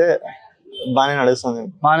ఇప్పటివరకు అయితే బాగానే నడుస్తుంది.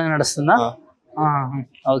 బాగానే నడుస్తుందా?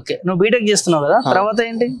 ఓకే, నువ్వు బీటెక్ చేస్తున్నావు కదా, తర్వాత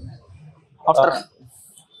ఏంటి ఆఫ్టర్?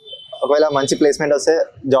 ఒకవేళ మంచి ప్లేస్మెంట్ వస్తే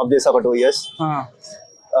జాబ్ చేస్తా ఒక 2 years.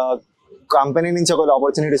 కంపెనీ నుంచి ఒకవేళ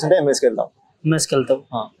ఆపర్చునిటీస్ ఉంటే ఎంఎస్కి వెళ్తాం. ఎంఎస్కి వెళ్తావు.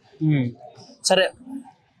 సరే,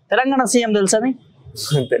 తెలంగాణ సీఎం తెలుసా?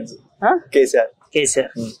 తెలుసు, కేసీఆర్.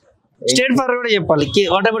 కేసీఆర్ స్టేట్ ఫార్వర్డ్ కూడా చెప్పాలి.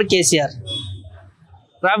 What about KCR?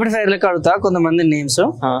 Rapid fire లెక్క అడుగుతా కొంతమంది నేమ్స్,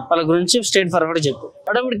 వాళ్ళ గురించి స్టేట్ ఫార్వర్డ్ చెప్పు.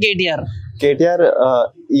 What about KTR? KTR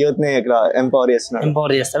youth ని ఇక్కడ ఎంపవర్ చేస్తున్నాడు.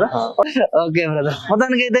 ఎంపవర్ చేస్తాడా? Okay brother.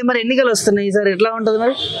 మొత్తానికి అయితే మరి ఎన్నికలు వస్తున్నాయి ఈసారి, ఎట్లా ఉంటది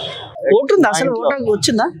మరి? ఓటు ఉందా అసలు? ఓటు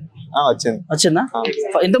వచ్చిందా? వచ్చిందా?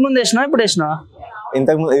 ఇంతకుముందు వేసినావా, ఇప్పుడు వేసినావా?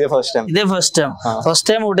 ఇంతకుముందు ఇదే ఫస్ట్ టైం. ఇదే first time. First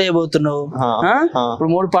time vote వేయబోతున్నావు. ఇప్పుడు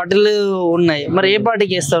 3 పార్టీలు ఉన్నాయి, మరి ఏ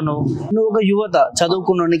పార్టీకి వేస్తావు నువ్వు? నువ్వు ఒక యువత,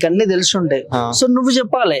 చదువుకున్నావు, నీకు అన్ని తెలిసి ఉంటాయి. సో నువ్వు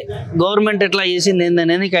చెప్పాలి గవర్నమెంట్ ఎట్లా చేసింది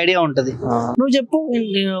ఏందని, నీకు ఐడియా ఉంటది. నువ్వు చెప్పు,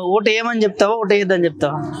 ఓటు వేయమని చెప్తావా, ఓటు వేయద్దని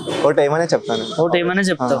చెప్తావా? ఓటు వేయమనే చెప్తాను. ఓటు వేయమనే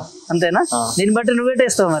చెప్తావు, అంతేనా? దీన్ని బట్టి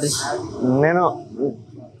నువ్వేటేస్తావు మరి? నేను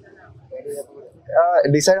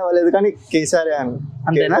డిసైడ్ అవ్వలేదు కానీ కేసీఆర్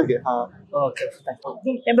అంతేనా? ఓకే.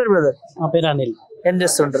 ఏం పేరు బ్రదర్? నా పేరు అనిల్. ఏం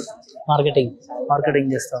చేస్తుంటారు? మార్కెటింగ్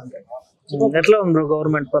చేస్తూ ఉంటారు. ఎట్లా ఉంది బ్రో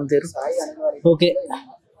గవర్నమెంట్ పనితీరు? Okay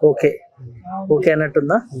okay okay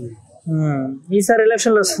అన్నట్టుందా? ఈసారి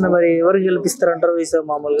ఎలక్షన్లు వస్తున్నాయి, మరి ఎవరు గెలిపిస్తారంటారు ఈసారి?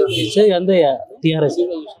 మామూలుగా అంతే,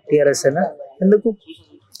 టీఆర్ఎస్ అయినా? ఎందుకు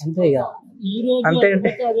అంతే? ఇక అంటే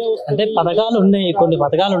అంటే పథకాలు ఉన్నాయి, కొన్ని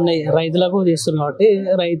పథకాలు ఉన్నాయి రైతులకు చేస్తున్నారు కాబట్టి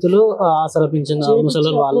రైతులు ఆసరా పింఛన్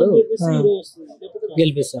ముసలి వాళ్ళు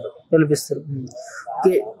గెలిపిస్తారు.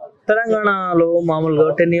 తెలంగాణలో మామూలుగా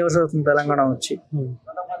 10 years అవుతుంది తెలంగాణ వచ్చి.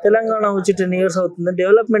 తెలంగాణ వచ్చి 10 years అవుతుంది.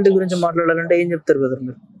 డెవలప్మెంట్ గురించి మాట్లాడాలంటే ఏం చెప్తారు కదా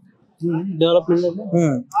మీరు? డెవలప్మెంట్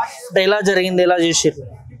అంటే ఎలా జరిగింది, ఎలా చేసారు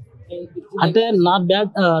అంటే నాట్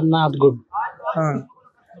బ్యాడ్, నాట్ గుడ్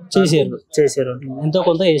చేశారు. ఎంతో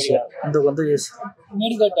కొంత చేశారు.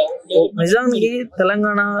 నిజానికి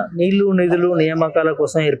తెలంగాణ నీళ్లు నిధులు నియామకాల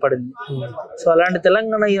కోసం ఏర్పడింది. సో అలాంటి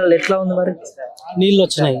తెలంగాణ ఇవాళ ఎట్లా ఉంది మరి? నీళ్ళు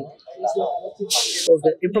వచ్చినాయి.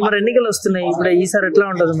 ఓకే, ఇప్పుడు మరి ఎన్నికలు వస్తున్నాయి, ఇప్పుడు ఈసారి ఎట్లా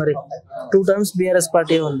ఉంటది మరి? 2 times బీఆర్ఎస్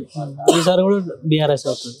పార్టీ ఉంది, ఈసారి కూడా బీఆర్ఎస్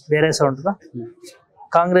అవుతుంది. బీఆర్ఎస్ ఉంటుందా?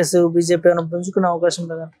 కాంగ్రెస్ బీజేపీ ఏమైనా పుంజుకునే అవకాశం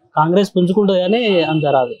లేదా? కాంగ్రెస్ పుంజుకుంటుంది కానీ అంత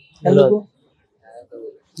రాదు. ఎందుకు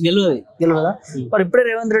గెలవదా? మరి ఇప్పుడే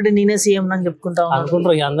రేవంత్ రెడ్డి నేనే సీఎం అని చెప్పుకుంటా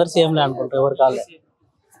అనుకుంటారు. అందరు సీఎంలే అనుకుంటారు, ఎవరు కాలే.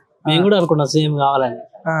 మేము కూడా అనుకున్నాం సీఎం కావాలని.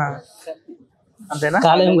 అంతేనా?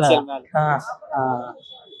 కాలేం కదా,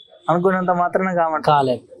 అనుకున్నంత మాత్రాన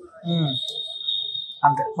కాలేదు.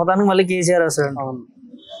 అంతే. మొత్తానికి మళ్ళీ కేసీఆర్ వస్తాడు.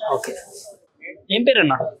 ఓకే, ఏం పేరు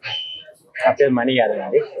అన్న? నా పేరు మణి గారు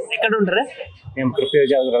అండి. ఎక్కడ ఉంటారా? మేము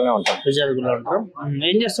విజయదుర్గంలో ఉంటాం. విజయదుర్గంలో ఉంటారు.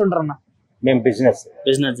 ఏం చేస్తుంటారు అన్న? మేము బిజినెస్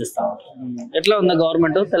చేస్తాం. ఎట్లా ఉందా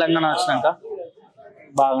గవర్నమెంట్ తెలంగాణ వచ్చినాక?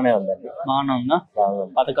 బాగానే ఉందండి. బాగానే ఉందా?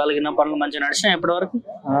 పథకాలు కింద పనులు మంచిగా నడిచినాయి ఇప్పటి వరకు?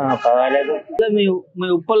 పర్వాలేదు. మీ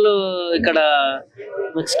ఉప్పల్లో ఇక్కడ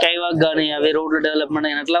స్కై వాక్ కానీ అవి రోడ్లు డెవలప్మెంట్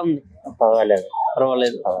అయినా ఎట్లా ఉంది? పర్వాలేదు,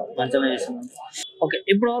 మంచిగా చేస్తున్నాం. ఓకే,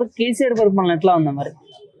 ఇప్పటి వరకు కేసీఆర్ పరిపాలన ఎట్లా ఉందా మరి?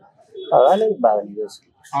 పర్వాలేదు, బాగా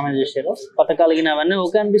చేశారు. పథకాలు కింద అవన్నీ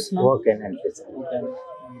ఓకే అనిపిస్తున్నాయి? ఓకే అనిపిస్తుంది.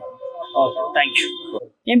 Thank you.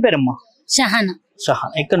 ఏం పేరమ్మా? షహానా.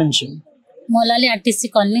 ఎక్కడ నుంచి? మోలాలి ఆర్టీసీ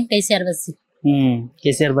కాలనీ, కేసీఆర్ బస్తీ.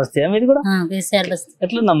 కేసీఆర్ బస్తీ మీది కూడా? కేసీఆర్ బస్తీ.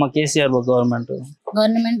 ఎట్లుందమ్మా కేసీఆర్ గవర్నమెంట్?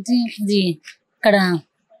 గవర్నమెంట్ ఇది ఇక్కడ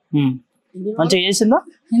మంచిగా చేసిందా?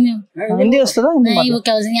 హిందీ వస్తుందా? नहीं वो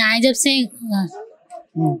क्या बोलते हैं आए जब से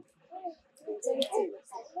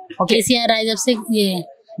केसीआर आए जब से ये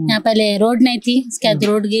यहाँ पहले रोड नहीं थी, उसके बाद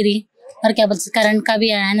रोड गिरी और क्या बोलते करंट का भी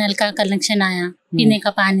आया, नल का कनेक्शन आया, पीने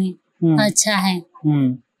का पानी अच्छा है।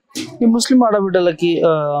 ఈ ముస్లిం ఆడబిడ్డలకి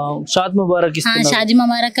షాద్ ముబారక్ हाँ ఇస్తున్నారు. शादी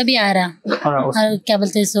मुबारक का भी आ रहा और क्या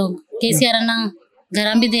बोलते हैं सो केसीआर ना घर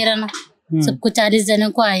भी दे रहा ना सबको 40 जनों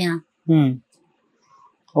को आया।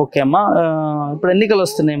 ఓకే అమ్మా, ఇప్పుడు ఎన్నికలు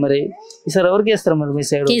వస్తున్నాయి మరి ఈసారి ఎవరికి వేస్తారు మరి మీ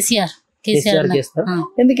సైడ్? केसीआर కేసీఆర్ కి వేస్తారు.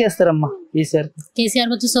 ఎందుకు వేస్తారమ్మా ఈసారి? केसीआर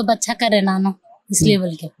को तो सब अच्छा कर रहे ना इसलिए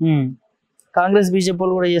बोल के। కాంగ్రెస్ బీజేపీ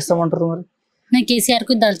వాళ్ళు కూడా చేస్తామంటారు మరి. नहीं केसीआर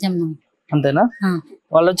को डालते हम लोग। అంతేనా?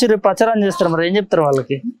 వాళ్ళు వచ్చి రేపు ప్రచారం చేస్తారు మరి ఏం చెప్తారు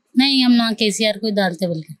వాళ్ళకి? नहीं हम ना केसीआर को डालते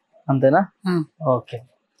बोल के। అంతేనా? Okay,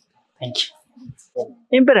 thank you.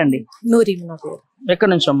 ఏం పేరండి? నూరి నా పేరు.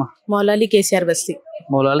 ఎక్కడి నుంచి అమ్మా? మౌలాలి కేసీఆర్ బస్తీ.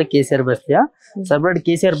 మౌలాలి కేసీఆర్ బస్తీయా? సపరేట్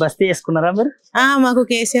కేసీఆర్ బస్తీ వేసుకున్నారా మీరు? మాకు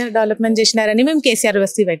కేసీఆర్ డెవలప్మెంట్ చేసినారని మేము కేసీఆర్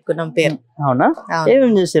బస్తీ పెట్టుకున్నాం పేరు. అవునా?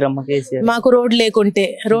 ఏమేమి చేశారమ్మా కేసీఆర్? మాకు రోడ్ లేకుంటే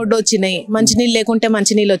రోడ్డు వచ్చినాయి, మంచినీళ్ళు లేకుంటే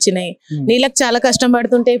మంచినీళ్ళు వచ్చినాయి, నీళ్ళకి చాలా కష్టం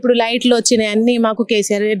పడుతుంటే ఇప్పుడు లైట్లు వచ్చినాయి, అన్ని మాకు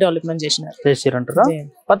కేసీఆర్ డెవలప్మెంట్ చేశారంటారా?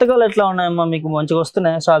 పథకాలు ఎట్లా ఉన్నాయమ్మా మీకు? మంచిగా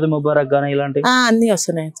వస్తున్నాయి? షాదీ ముబారక్ గానీ ఇలాంటివి అన్ని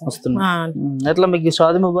వస్తున్నాయి. ఎట్లా మీకు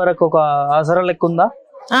షాదీ ముబారక్ ఒక ఆసరా లెక్క ఉందా?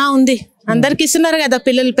 ఉంది, అందరికి ఇస్తున్నారు కదా,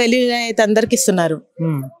 పిల్లలు పెళ్లి అయితే అందరికి ఇస్తున్నారు.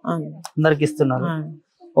 అందరికి ఇస్తున్నారు.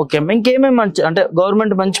 ఓకే, ఇంకేమేమి మంచి అంటే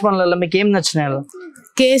గవర్నమెంట్ మంచి పనులలో మీకు ఏం నచ్చినాయి?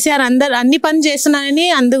 కేసీఆర్ అన్ని పని చేస్తున్నారని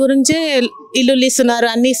అందు గురించి ఇల్లు ఇస్తున్నారు,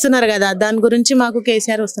 అన్ని ఇస్తున్నారు కదా, దాని గురించి మాకు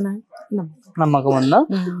కేసీఆర్ వస్తున్నారు నమ్మకం ఉందా?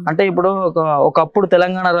 అంటే ఇప్పుడు ఒకప్పుడు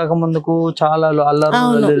తెలంగాణ రాకముందుకు చాలా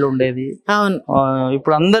అల్లర్లు ఉండేది. అవును,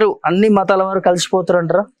 ఇప్పుడు అందరూ అన్ని మతాల వారు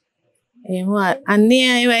కలిసిపోతారంటారా? ఏమో అన్ని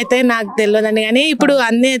అయితే నాకు తెలియదండి, కానీ ఇప్పుడు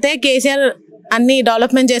అన్ని అయితే కేసీఆర్ అన్ని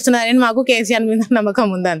డెవలప్మెంట్ చేస్తున్నారని మాకు కేసీఆర్ మీద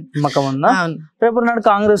నమ్మకం ఉందని. నమ్మకం ఉందా? రేపు నాడు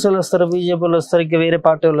కాంగ్రెస్ వాళ్ళు వస్తారు, బీజేపీ వాళ్ళు వస్తారు, ఇంకా వేరే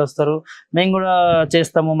పార్టీ వాళ్ళు వస్తారు, మేము కూడా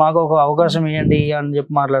చేస్తాము, మాకు ఒక అవకాశం ఇవ్వండి అని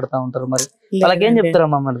చెప్పి మాట్లాడుతూ ఉంటారు. మరి వాళ్ళకి ఏం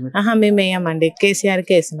చెప్తారమ్మా మరి? మేము వేయమండి, కేసీఆర్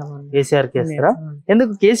కి వేస్తున్నాం. కేసీఆర్ కి వేస్తారా?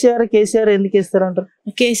 ఎందుకు కేసీఆర్ ఎందుకు వేస్తారంటారు?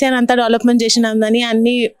 కేసీఆర్ అంతా డెవలప్మెంట్ చేసినామని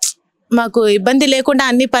అన్ని మాకు ఇబ్బంది లేకుండా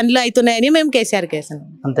అన్ని పనులు అవుతున్నాయని మేము కేసీఆర్ కి వేస్తున్నాం.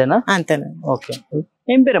 అంతేనా? అంతేనా. ఓకే,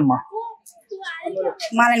 ఏం పేరమ్మా?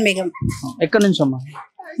 మాలన్ బేగం. ఎక్కడి నుంచి అమ్మా?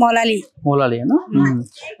 మౌలాలి. మౌలాలినా?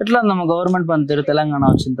 ఎట్లా ఉందమ్మా గవర్నమెంట్ పనితీరు తెలంగాణ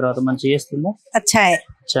వచ్చిన తర్వాత? మంచిగా చేస్తుందా?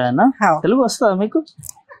 అచ్చాయనా? తెలుగు వస్తుందా మీకు?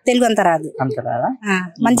 తెలుగు అంత రాదు. అంత రాదా?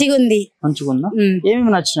 మంచిగా ఉంది. మంచిగా ఉందా?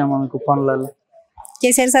 ఏమేమి నచ్చినాయమ్మా మీకు పనులలో?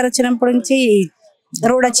 కేసీఆర్ సార్ వచ్చినప్పటి నుంచి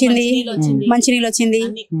రోడ్ వచ్చింది, మంచినీళ్ళు వచ్చింది,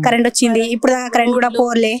 కరెంట్ వచ్చింది, ఇప్పుడు దాకా కరెంట్ కూడా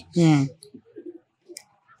పోర్లే,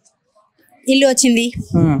 ఇల్లు వచ్చింది.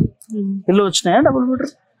 ఇల్లు వచ్చినాయా? డబుల్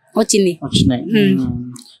బెడ్రూమ్ వచ్చింది. వచ్చినాయి.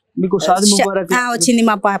 మీకు షాదీ ముబారక్ వచ్చింది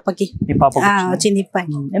మా పాపకి. మీ పాప వచ్చింది.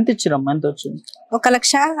 ఎంత ఇచ్చిరమ్మా? ఎంత వచ్చింది?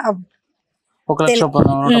 1,00,000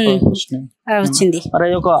 వచ్చింది. మరి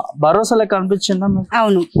ఒక భరోసా లెక్క అనిపించిందా?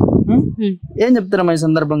 అవును. ఏం చెప్తారమ్మా ఈ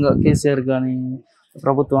సందర్భంగా కేసీఆర్ గాని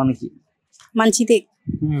ప్రభుత్వానికి? మంచిదే,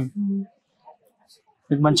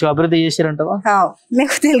 మీకు మంచిగా అభివృద్ధి చేశారంటవా? मेरे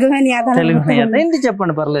को तेलुगु में नहीं आता। తెలుగు हिंदी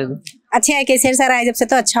చెప్పండి పర్లేదు. अच्छा है, केसीआर सर आए जब से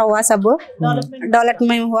तो अच्छा हुआ, सब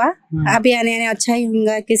डेवलपमेंट हुआ, अभी आने अच्छा ही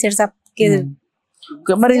होगा केसीआर साहब के।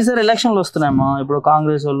 మరి ఈసారి ఎలక్షన్లు వస్తున్నాయమ్మా, ఇప్పుడు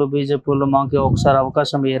కాంగ్రెస్ వాళ్ళు బీజేపీ వాళ్ళు మాకు ఒకసారి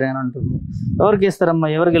అవకాశం వేరేని అంటున్నారు. ఎవరికి ఇస్తారమ్మా?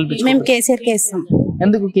 ఎవరు గెలిపించారు? మేము కేసీఆర్ కి ఇస్తాం.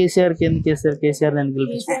 ఎందుకు కేసీఆర్ కి? ఎందుకు కేసీఆర్ ఎందుకు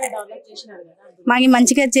గెలిపిస్తారు? మాకు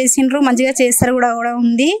మంచిగా చేసిండ్రు, మంచిగా చేస్తారు కూడా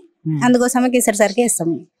ఉంది, అందుకోసమే కేసీఆర్ సార్ కి ఇస్తాం.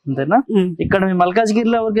 అంతేనా? ఇక్కడ మీ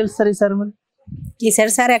మల్కాజ్గిరిలో ఎవరు గెలుస్తారు ఈసారి మరి?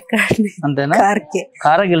 కేసీఆర్ సార్ ఎక్కడ? అంతేనా?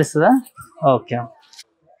 కారా గెలుస్తుందా? ఓకే.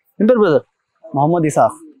 ఏం పేరు బ్రదర్? మొహమ్మద్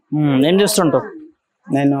ఇసాఫ్. ఏం చేస్తుంటావు?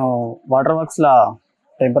 నేను వాటర్ వర్క్స్ లా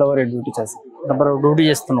టెంపరవరీ డ్యూటీ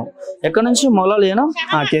చేస్తున్నావు. ఎక్కడ నుంచి? మౌలాలియేనా?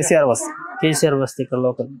 కేసీఆర్ బస్తీ. కేసీఆర్ బస్తీ ఇక్కడ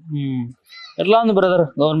లోకల్. ఎట్లా ఉంది బ్రదర్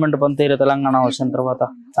గవర్నమెంట్ పనితీరు తెలంగాణ వచ్చిన తర్వాత?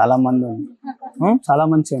 చాలా మంది చాలా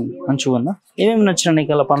మంచిగా ఉందా? ఏమేమి నచ్చినాయి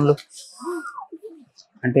నీకు అలా పనులు?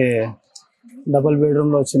 అంటే డబుల్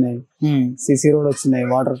బెడ్రూమ్ లో వచ్చినాయి, సిసి రోడ్ వచ్చినాయి,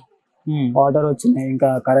 వాటర్ వచ్చినాయి, ఇంకా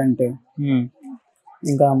కరెంట్,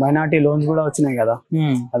 ఇంకా మైనార్టీ లోన్స్ కూడా వచ్చినాయి కదా,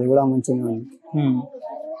 అది కూడా మంచిగా ఉంది.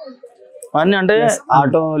 అన్ని అంటే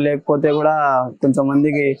ఆటో లేకపోతే కూడా కొంచెం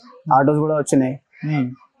మందికి ఆటోస్ కూడా వచ్చినాయి.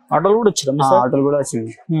 ఆటోలు కూడా వచ్చినాయి. ఆటోలు కూడా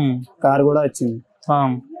వచ్చింది, కార్ కూడా వచ్చింది.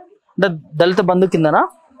 అంటే దళిత బంధు కిందనా?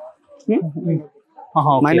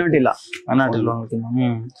 మైనార్టీలో.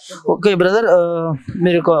 ఓకే బ్రదర్,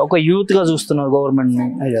 మీరు ఒక యూత్ గా చూస్తున్నారు గవర్నమెంట్ ని,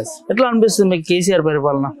 ఎట్లా అనిపిస్తుంది మీకు కేసీఆర్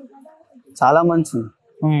పరిపాలన? చాలా మంచిది.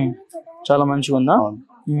 చాలా మంచిగా ఉందా?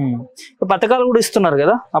 పథకాలు కూడా ఇస్తున్నారు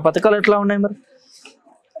కదా, ఆ పథకాలు ఎట్లా ఉన్నాయి మరి?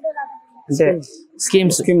 అంటే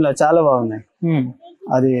స్కీమ్ లో చాలా బాగున్నాయి.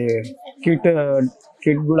 అది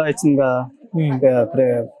కిట్ కూడా ఇచ్చింది కదా,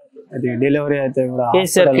 అది డెలివరీ అయితే కూడా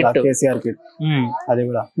కేసీఆర్ కిట్ అది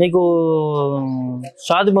కూడా. మీకు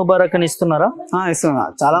షాది ముబారక్ అని ఇస్తున్నారా? ఇస్తున్నా,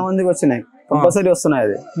 చాలా మందికి వచ్చినాయి, కంపల్సరీ వస్తున్నాయి.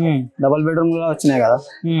 అది డబుల్ బెడ్రూమ్ కూడా వచ్చినాయి కదా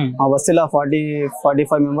మా బస్తీలో.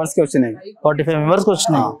 45 మెంబర్స్ కి వచ్చినాయి. 45 మెంబర్స్ కి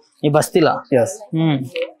వచ్చినాయి ఈ బస్తీలా? ఎస్.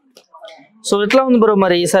 సో ఎట్లా ఉంది బ్రో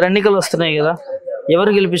మరి ఈసారి ఎన్నికలు వస్తున్నాయి కదా,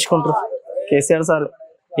 ఎవరు గెలిపించుకుంటారు? కేసీఆర్ సార్.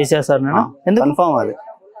 కేసీఆర్ సార్ ఎందుకు? కన్ఫామ్ అది,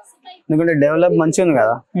 ఎందుకంటే డెవలప్ మంచిగా ఉంది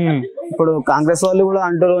కదా. ఇప్పుడు కాంగ్రెస్ వాళ్ళు కూడా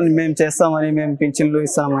అంటారు మేము చేస్తామని, మేము పింఛన్లు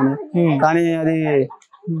ఇస్తామని, కానీ అది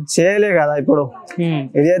చేయలే కదా. ఇప్పుడు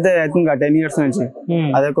ఇదైతే ఐ థింక్ 10 years నుంచి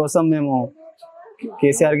అదే కోసం మేము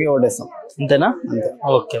కేసీఆర్ కి ఓటేస్తాం. అంతేనా? అంతే.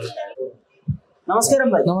 ఓకే, నమస్కారం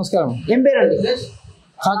భాయ్. నమస్కారం. ఏం పేరండి?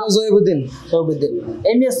 ఖాజా జోయిబుద్దీన్.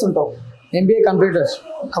 ఏం చేస్తుంటావు? MBA computer.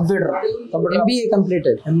 MBA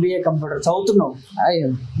కంప్యూటర్ చదువుతున్నావు?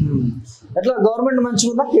 ఎట్లా గవర్నమెంట్ మంచిగా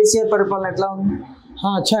ఉందా? కేసీఆర్ పరిపాలన ఎట్లా ఉంది?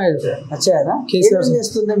 అచ్చాయనా? ఏం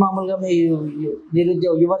చేస్తుంది మామూలుగా మీ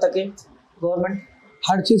నిరుద్యోగ యువతకి గవర్నమెంट?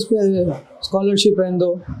 हर चीज़ पे स्कॉलरशिप रहने दो,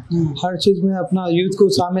 हर चीज़ में अपना यूथ को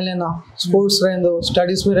शामिल लेना, स्पोर्ट्स रहने दो,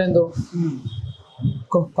 स्टडीज़ में रहने दो,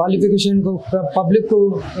 क्वालिफिकेशन को पब्लिक को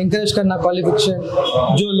इंकरेज करना, क्वालिफिकेशन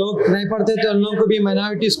जो लोग नहीं पढ़ते थे उन लोगों को भी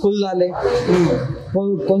माइनॉरिटी स्कूल डाले, वो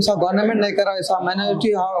कौन सा गवर्नमेंट नहीं करा ऐसा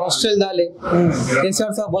माइनॉरिटी हॉस्टल डाले।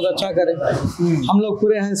 केसीआर साहब बहुत अच्छा करे। हम लोग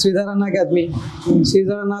पूरे हैं श्रीधर अन्ना के आदमी,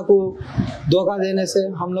 श्रीधर अन्ना को धोखा देने से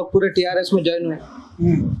हम लोग पूरे TRS में ज्वाइन हुए।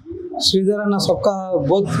 श्रीधर अन्ना सबका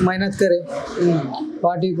बहुत मेहनत करे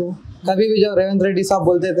पार्टी को। कभी भी जब रेवंत रेड्डी साहब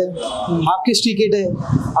बोलते थे आपकी टिकट है,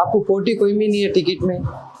 आपको पोटी कोई भी नहीं है टिकट में,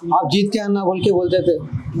 आप जीत के आना बोल के बोलते थे,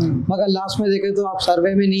 मगर लास्ट में देखे तो आप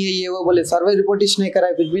सर्वे में नहीं है ये वो बोले, सर्वे रिपोर्ट नहीं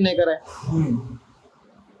कराए, कुछ भी नहीं कराए।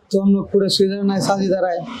 तो हम लोग पूरे श्रीधर अन्ना साथ इधर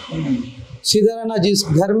आए। श्रीधर अन्ना जिस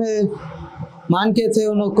घर में मान के थे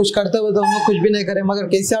उन लोग कुछ करते हुए तो उन लोग कुछ भी नहीं करे, मगर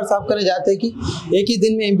केसीआर साहब करे जाते कि एक ही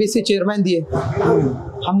दिन में MPC चेयरमैन दिए।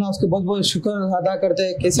 हम लोग उसके बहुत बहुत शुक्र अदा करते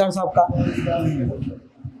हैं केसीआर साहब का।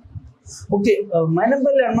 ఓకే,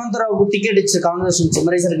 మైనంపల్లి హనుమంతరావుకు టికెట్ ఇచ్చి కాంగ్రెస్ నుంచి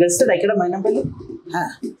మరి ఈసారి గెలుస్తాడు ఇక్కడ మైనంపల్లి?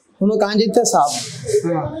 उन्होंने कहाँ जीतते साहब,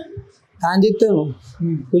 कहाँ जीतते हो,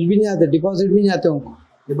 कुछ भी नहीं आते, डिपॉजिट भी नहीं आते उनको,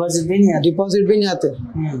 डिपॉजिट भी नहीं आते।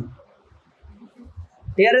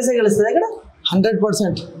 TRS గెలుస్తుంది ఇక్కడ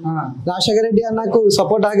 100%। राजशेखर रेड्डी अन्ना को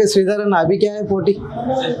सपोर्ट आगे श्रीधर अन्ना अभी क्या है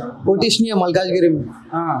पोटिश नहीं है मलकाजगिरी में।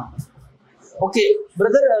 Okay,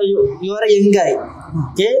 brother, you are a young guy.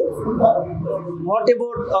 Okay, what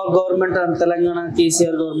about our government and Telangana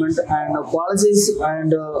KCR government and policies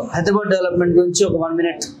and Hyderabad development? गुंची 1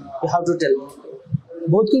 minute you have to tell.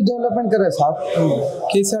 बहुत कुछ डेवलपमेंट करे साहब,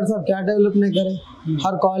 केसीआर साहब क्या डेवलप नहीं करे।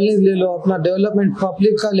 हर कॉलेज ले लो, अपना डेवलपमेंट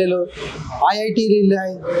पब्लिक का ले लो, IIT ले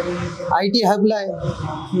लाए, IT हब लाए,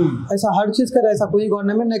 ऐसा हर चीज़ करे, ऐसा कोई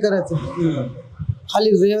गवर्नमेंट नहीं करे थे।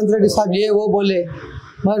 खाली रेवंत रेड्डी साहब ये वो बोले,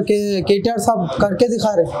 मगर केटीआर साहब करके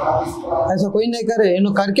दिखा रहे, ऐसा कोई नहीं करे,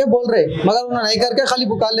 इन्होंने करके बोल रहे मगर उन्होंने नहीं करके खाली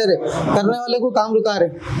पुकार ले रहे, करने वाले को काम रुका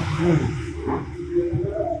रहे।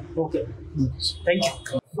 Okay, thank you.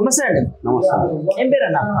 నమస్తే అండి. ఏం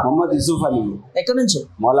పేరన్న? మొహమ్మద్ యూసుఫ్ అలీ. ఎక్కడి నుంచి?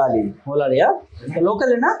 మౌలాలి. మౌలాలియా?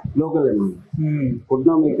 లోకలేనా? లోకల్ అండి.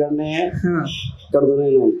 పుట్టినాం ఇక్కడనే, ఇక్కడ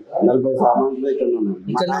 40 సంవత్సరాలు ఇక్కడ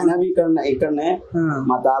ఉన్నాను. ఇక్కడనే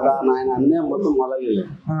మా తాత నాయన అన్నీ మొత్తం మౌలాలి.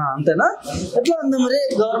 అంతేనా? ఎట్లా ఉంది మరి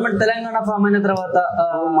గవర్నమెంట్ తెలంగాణ ఫామ్ అయిన తర్వాత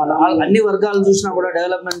అన్ని వర్గాలు చూసినా కూడా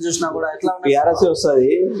డెవలప్మెంట్ చూసినా కూడా ఎట్లా TRS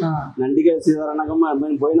వస్తుంది. నందిగా శ్రీధరనగా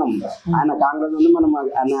మేము పోయినాం, ఆయన కాంగ్రెస్ ఉంది, మనం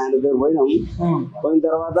ఆయన దగ్గర పోయినాం. పోయిన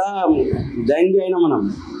తర్వాత జాయిన్ బి అయినాం మనం.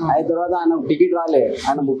 అయిన తర్వాత ఆయన టికెట్ రాలే.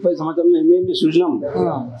 ఆయన 30 సంవత్సరం మేము చూసినాం.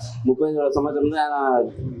 30 సంవత్సరం ఆయన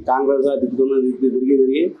కాంగ్రెస్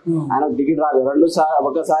తిరిగి ఆయన టికెట్ రాలేదు. 2 సార్లు,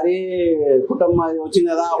 ఒకసారి కుటుంబం వచ్చింది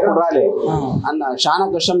కదా అప్పుడు రాలే అన్న, చాలా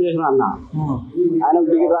కష్టం చేసిన అన్న. ఆయన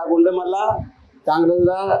టికెట్ రాకుంటే మళ్ళా కాంగ్రెస్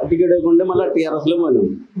లో టికెట్ వేయకుంటే మళ్ళీ TRS లో పోయినాం.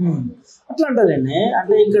 అట్లా అంటదండి.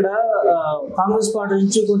 అంటే ఇక్కడ కాంగ్రెస్ పార్టీ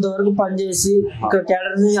నుంచి కొంతవరకు పనిచేసి ఇక్కడ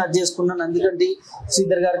క్యాడర్ ని అది చేసుకున్నాను, ఎందుకంటే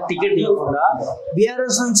శ్రీధర్ గారికి టికెట్ ఇవ్వకుండా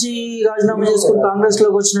BRS నుంచి రాజీనామా చేసుకుని కాంగ్రెస్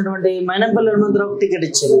లోకి వచ్చినటువంటి మైనంపల్లి హనుమంతరావు టికెట్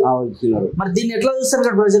ఇచ్చారు. మరి దీన్ని ఎట్లా చూస్తారు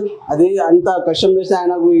ఇక్కడ ప్రజలు? అది అంత కష్టం చేస్తే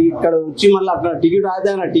ఆయనకు ఇక్కడ వచ్చి మళ్ళీ అక్కడ టికెట్ అయితే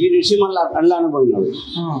ఆయన టికెట్ ఇచ్చి మళ్ళీ అట్లా పోయినాడు.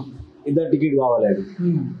 ఇద్దరు టికెట్ కావాలి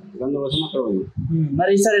అందుకోసం అక్కడ పోయింది. మరి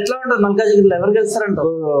ఈసారి ఎట్లా ఉంటుంది మల్కాజ్గిరిలో? ఎవరు గెలుస్తారంట?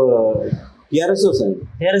 TRS వస్తుంది.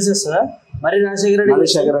 TRS వస్తుందా? మరి రాజశేఖర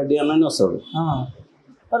రెడ్డి అన్న వస్తాడు.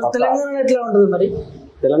 తెలంగాణ ఎట్లా ఉంటుంది మరి?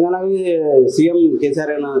 తెలంగాణ CM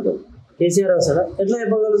కేసీఆర్ అయినా కేసీఆర్ వస్తాడా? ఎట్లా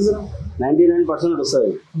చెప్పగలుగుతున్నాం? 99%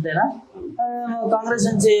 వస్తుంది. అంతేనా? కాంగ్రెస్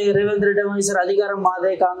నుంచి రేవంత్ రెడ్డి ఏమో ఈసారి అధికారం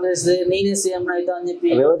మాదే, కాంగ్రెస్ నేనే సీఎం అవుతా అని చెప్పి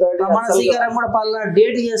మన స్వీకారం కూడా పలానా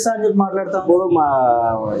డేట్ చేస్తా అని చెప్పి మాట్లాడతాం. ఇప్పుడు మా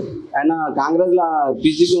ఆయన కాంగ్రెస్ లో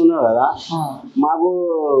పీసీపీ ఉన్నాడు కదా, మాకు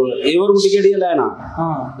ఎవరికి టికెట్ ఇవ్వలే ఆయన.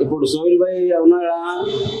 ఇప్పుడు సోహిల్ భాయ్ ఉన్నాడు,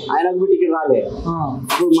 ఆయనకు టికెట్ రాలే.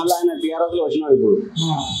 ఇప్పుడు మళ్ళీ ఆయన టీఆర్ఎస్ లో వచ్చినాడు. ఇప్పుడు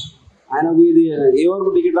ఆయనకు ఇది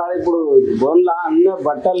ఎవరికి టికెట్ రాలే. ఇప్పుడు బోన్లా అన్ని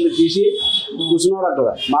బట్టలు తీసి కూర్చున్నాడు అక్కడ,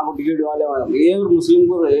 మాకు టికెట్ రాలే. ఎవరు ముస్లిం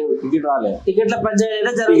టికెట్ రాలే. టికెట్ల పంచాయతీ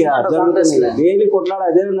జరుగుతుంది, డైలీ కొట్లాడ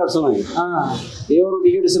అదే నడుస్తున్నాయి. ఎవరు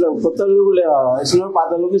టికెట్ ఇస్తలేరు, కొత్త ఇస్తున్నారు, పాత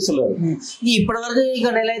ఇస్తలేరు. ఇప్పటి వరకు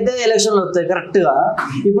ఇక నెల అయితే ఎలక్షన్లు వస్తాయి కరెక్ట్ గా.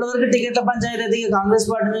 ఇప్పటి వరకు టికెట్ల పంచాయతీ అయితే కాంగ్రెస్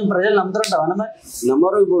పార్టీని ప్రజలు నమ్ముతారంటావా?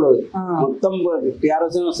 నమ్మరు. ఇప్పుడు మొత్తం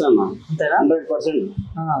టీఆర్ఎస్ వస్తాయన్న 100%.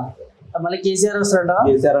 మళ్ళీ కేసీఆర్ వస్తాడంట.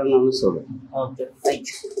 కేసీఆర్ అని నడుస్తాడు. Okay, thank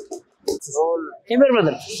you. ఏం పేరు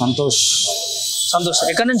బ్రదర్? సంతోష్. సంతోష్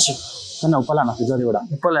ఎక్కడి నుంచి? ఉప్పలేనా? ఇది కూడా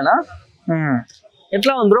ఉప్పలేనా?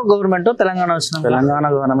 ఎట్లా ఉంది బ్రో గవర్నమెంట్ తెలంగాణ వచ్చిన? తెలంగాణ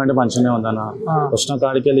గవర్నమెంట్ మంచిగానే ఉందన్న. వచ్చిన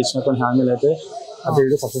కాడికి వెళ్ళి ఇచ్చిన కొన్ని హామీలు అయితే అది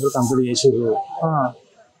సక్సెస్ఫుల్ కంప్లీట్ చేసిర్రు.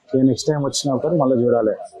 నెక్స్ట్ టైం వచ్చినప్పుడు మళ్ళీ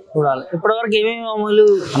చూడాలి. ఇప్పటి వరకు ఏమేమి అమలు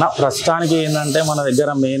అన్న? ప్రస్తుతానికి ఏంటంటే మన దగ్గర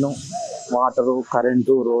మెయిన్ వాటరు,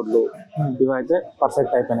 కరెంటు, రోడ్లు ఇవైతే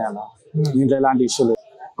పర్ఫెక్ట్ అయిపోయినాయి అన్న. దీంట్లో ఎలాంటి ఇష్యూ లేదు.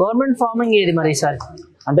 గవర్నమెంట్ ఫార్మింగ్ ఏది మరి ఈసారి?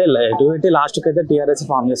 అంటే ఎటువంటి లాస్ట్కి అయితే టీఆర్ఎస్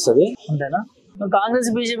ఫామ్ చేస్తుంది. అంతేనా? కాంగ్రెస్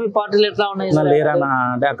బీజేపీ పార్టీలు ఎట్లా ఉన్నాయి? లేరన్న,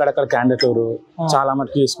 అంటే అక్కడక్కడ క్యాండిడేట్లు చాలా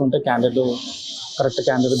మటుకు తీసుకుంటే క్యాండిడేట్ కరెక్ట్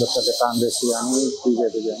క్యాండిడేట్ దొరుకుతుంది. కాంగ్రెస్ కానీ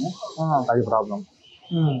బీజేపీ కానీ అది ప్రాబ్లం.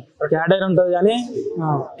 క్యాడర్ ఉంటుంది కానీ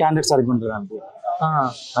క్యాండిడేట్ సరిగ్గా ఉంటుంది దానికి.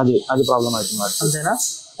 అది ప్రాబ్లం అవుతుంది. అంతేనా?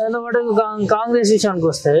 కాంగ్రెస్ విషయానికి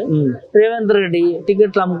వస్తే రేవంత్ రెడ్డి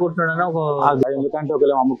టికెట్లు అమ్ముకుంటున్నాడని ఒక, ఎందుకంటే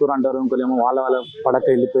ఒకరేమో అమ్ముకురు అంటారు, ఇంకోలేమో వాళ్ళ పడక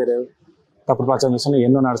వెళ్ళిపోయారు, తప్పుడు ప్రచారం చేస్తున్నా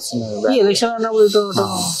ఎన్నో నడుస్తున్నాయి. ఎలక్షన్ అన్నప్పుడు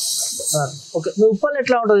ఓకే, మీ ఉప్పల్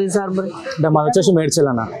ఎట్లా ఉంటుంది సార్ మరి? అంటే మాది వచ్చేసి మేడ్చల్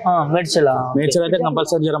అన్న. మేడ్చల్ అయితే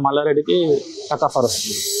కంపల్సరీ జర మల్లారెడ్డికి టకాఫర్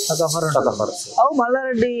వస్తుంది. అవు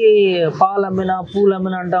మల్లారెడ్డి పాలు అమ్మినా పూలు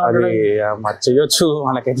అమ్మినా అంటా అది మరి చెయ్యొచ్చు,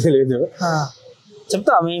 మనకైతే తెలియదు.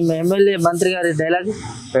 చెప్తా మీ ఎమ్మెల్యే మంత్రి గారి డైలాగ్,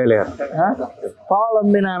 పాలు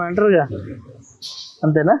అమ్మినా అని అంటారుగా,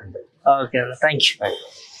 అంతేనా? Okay, thank you.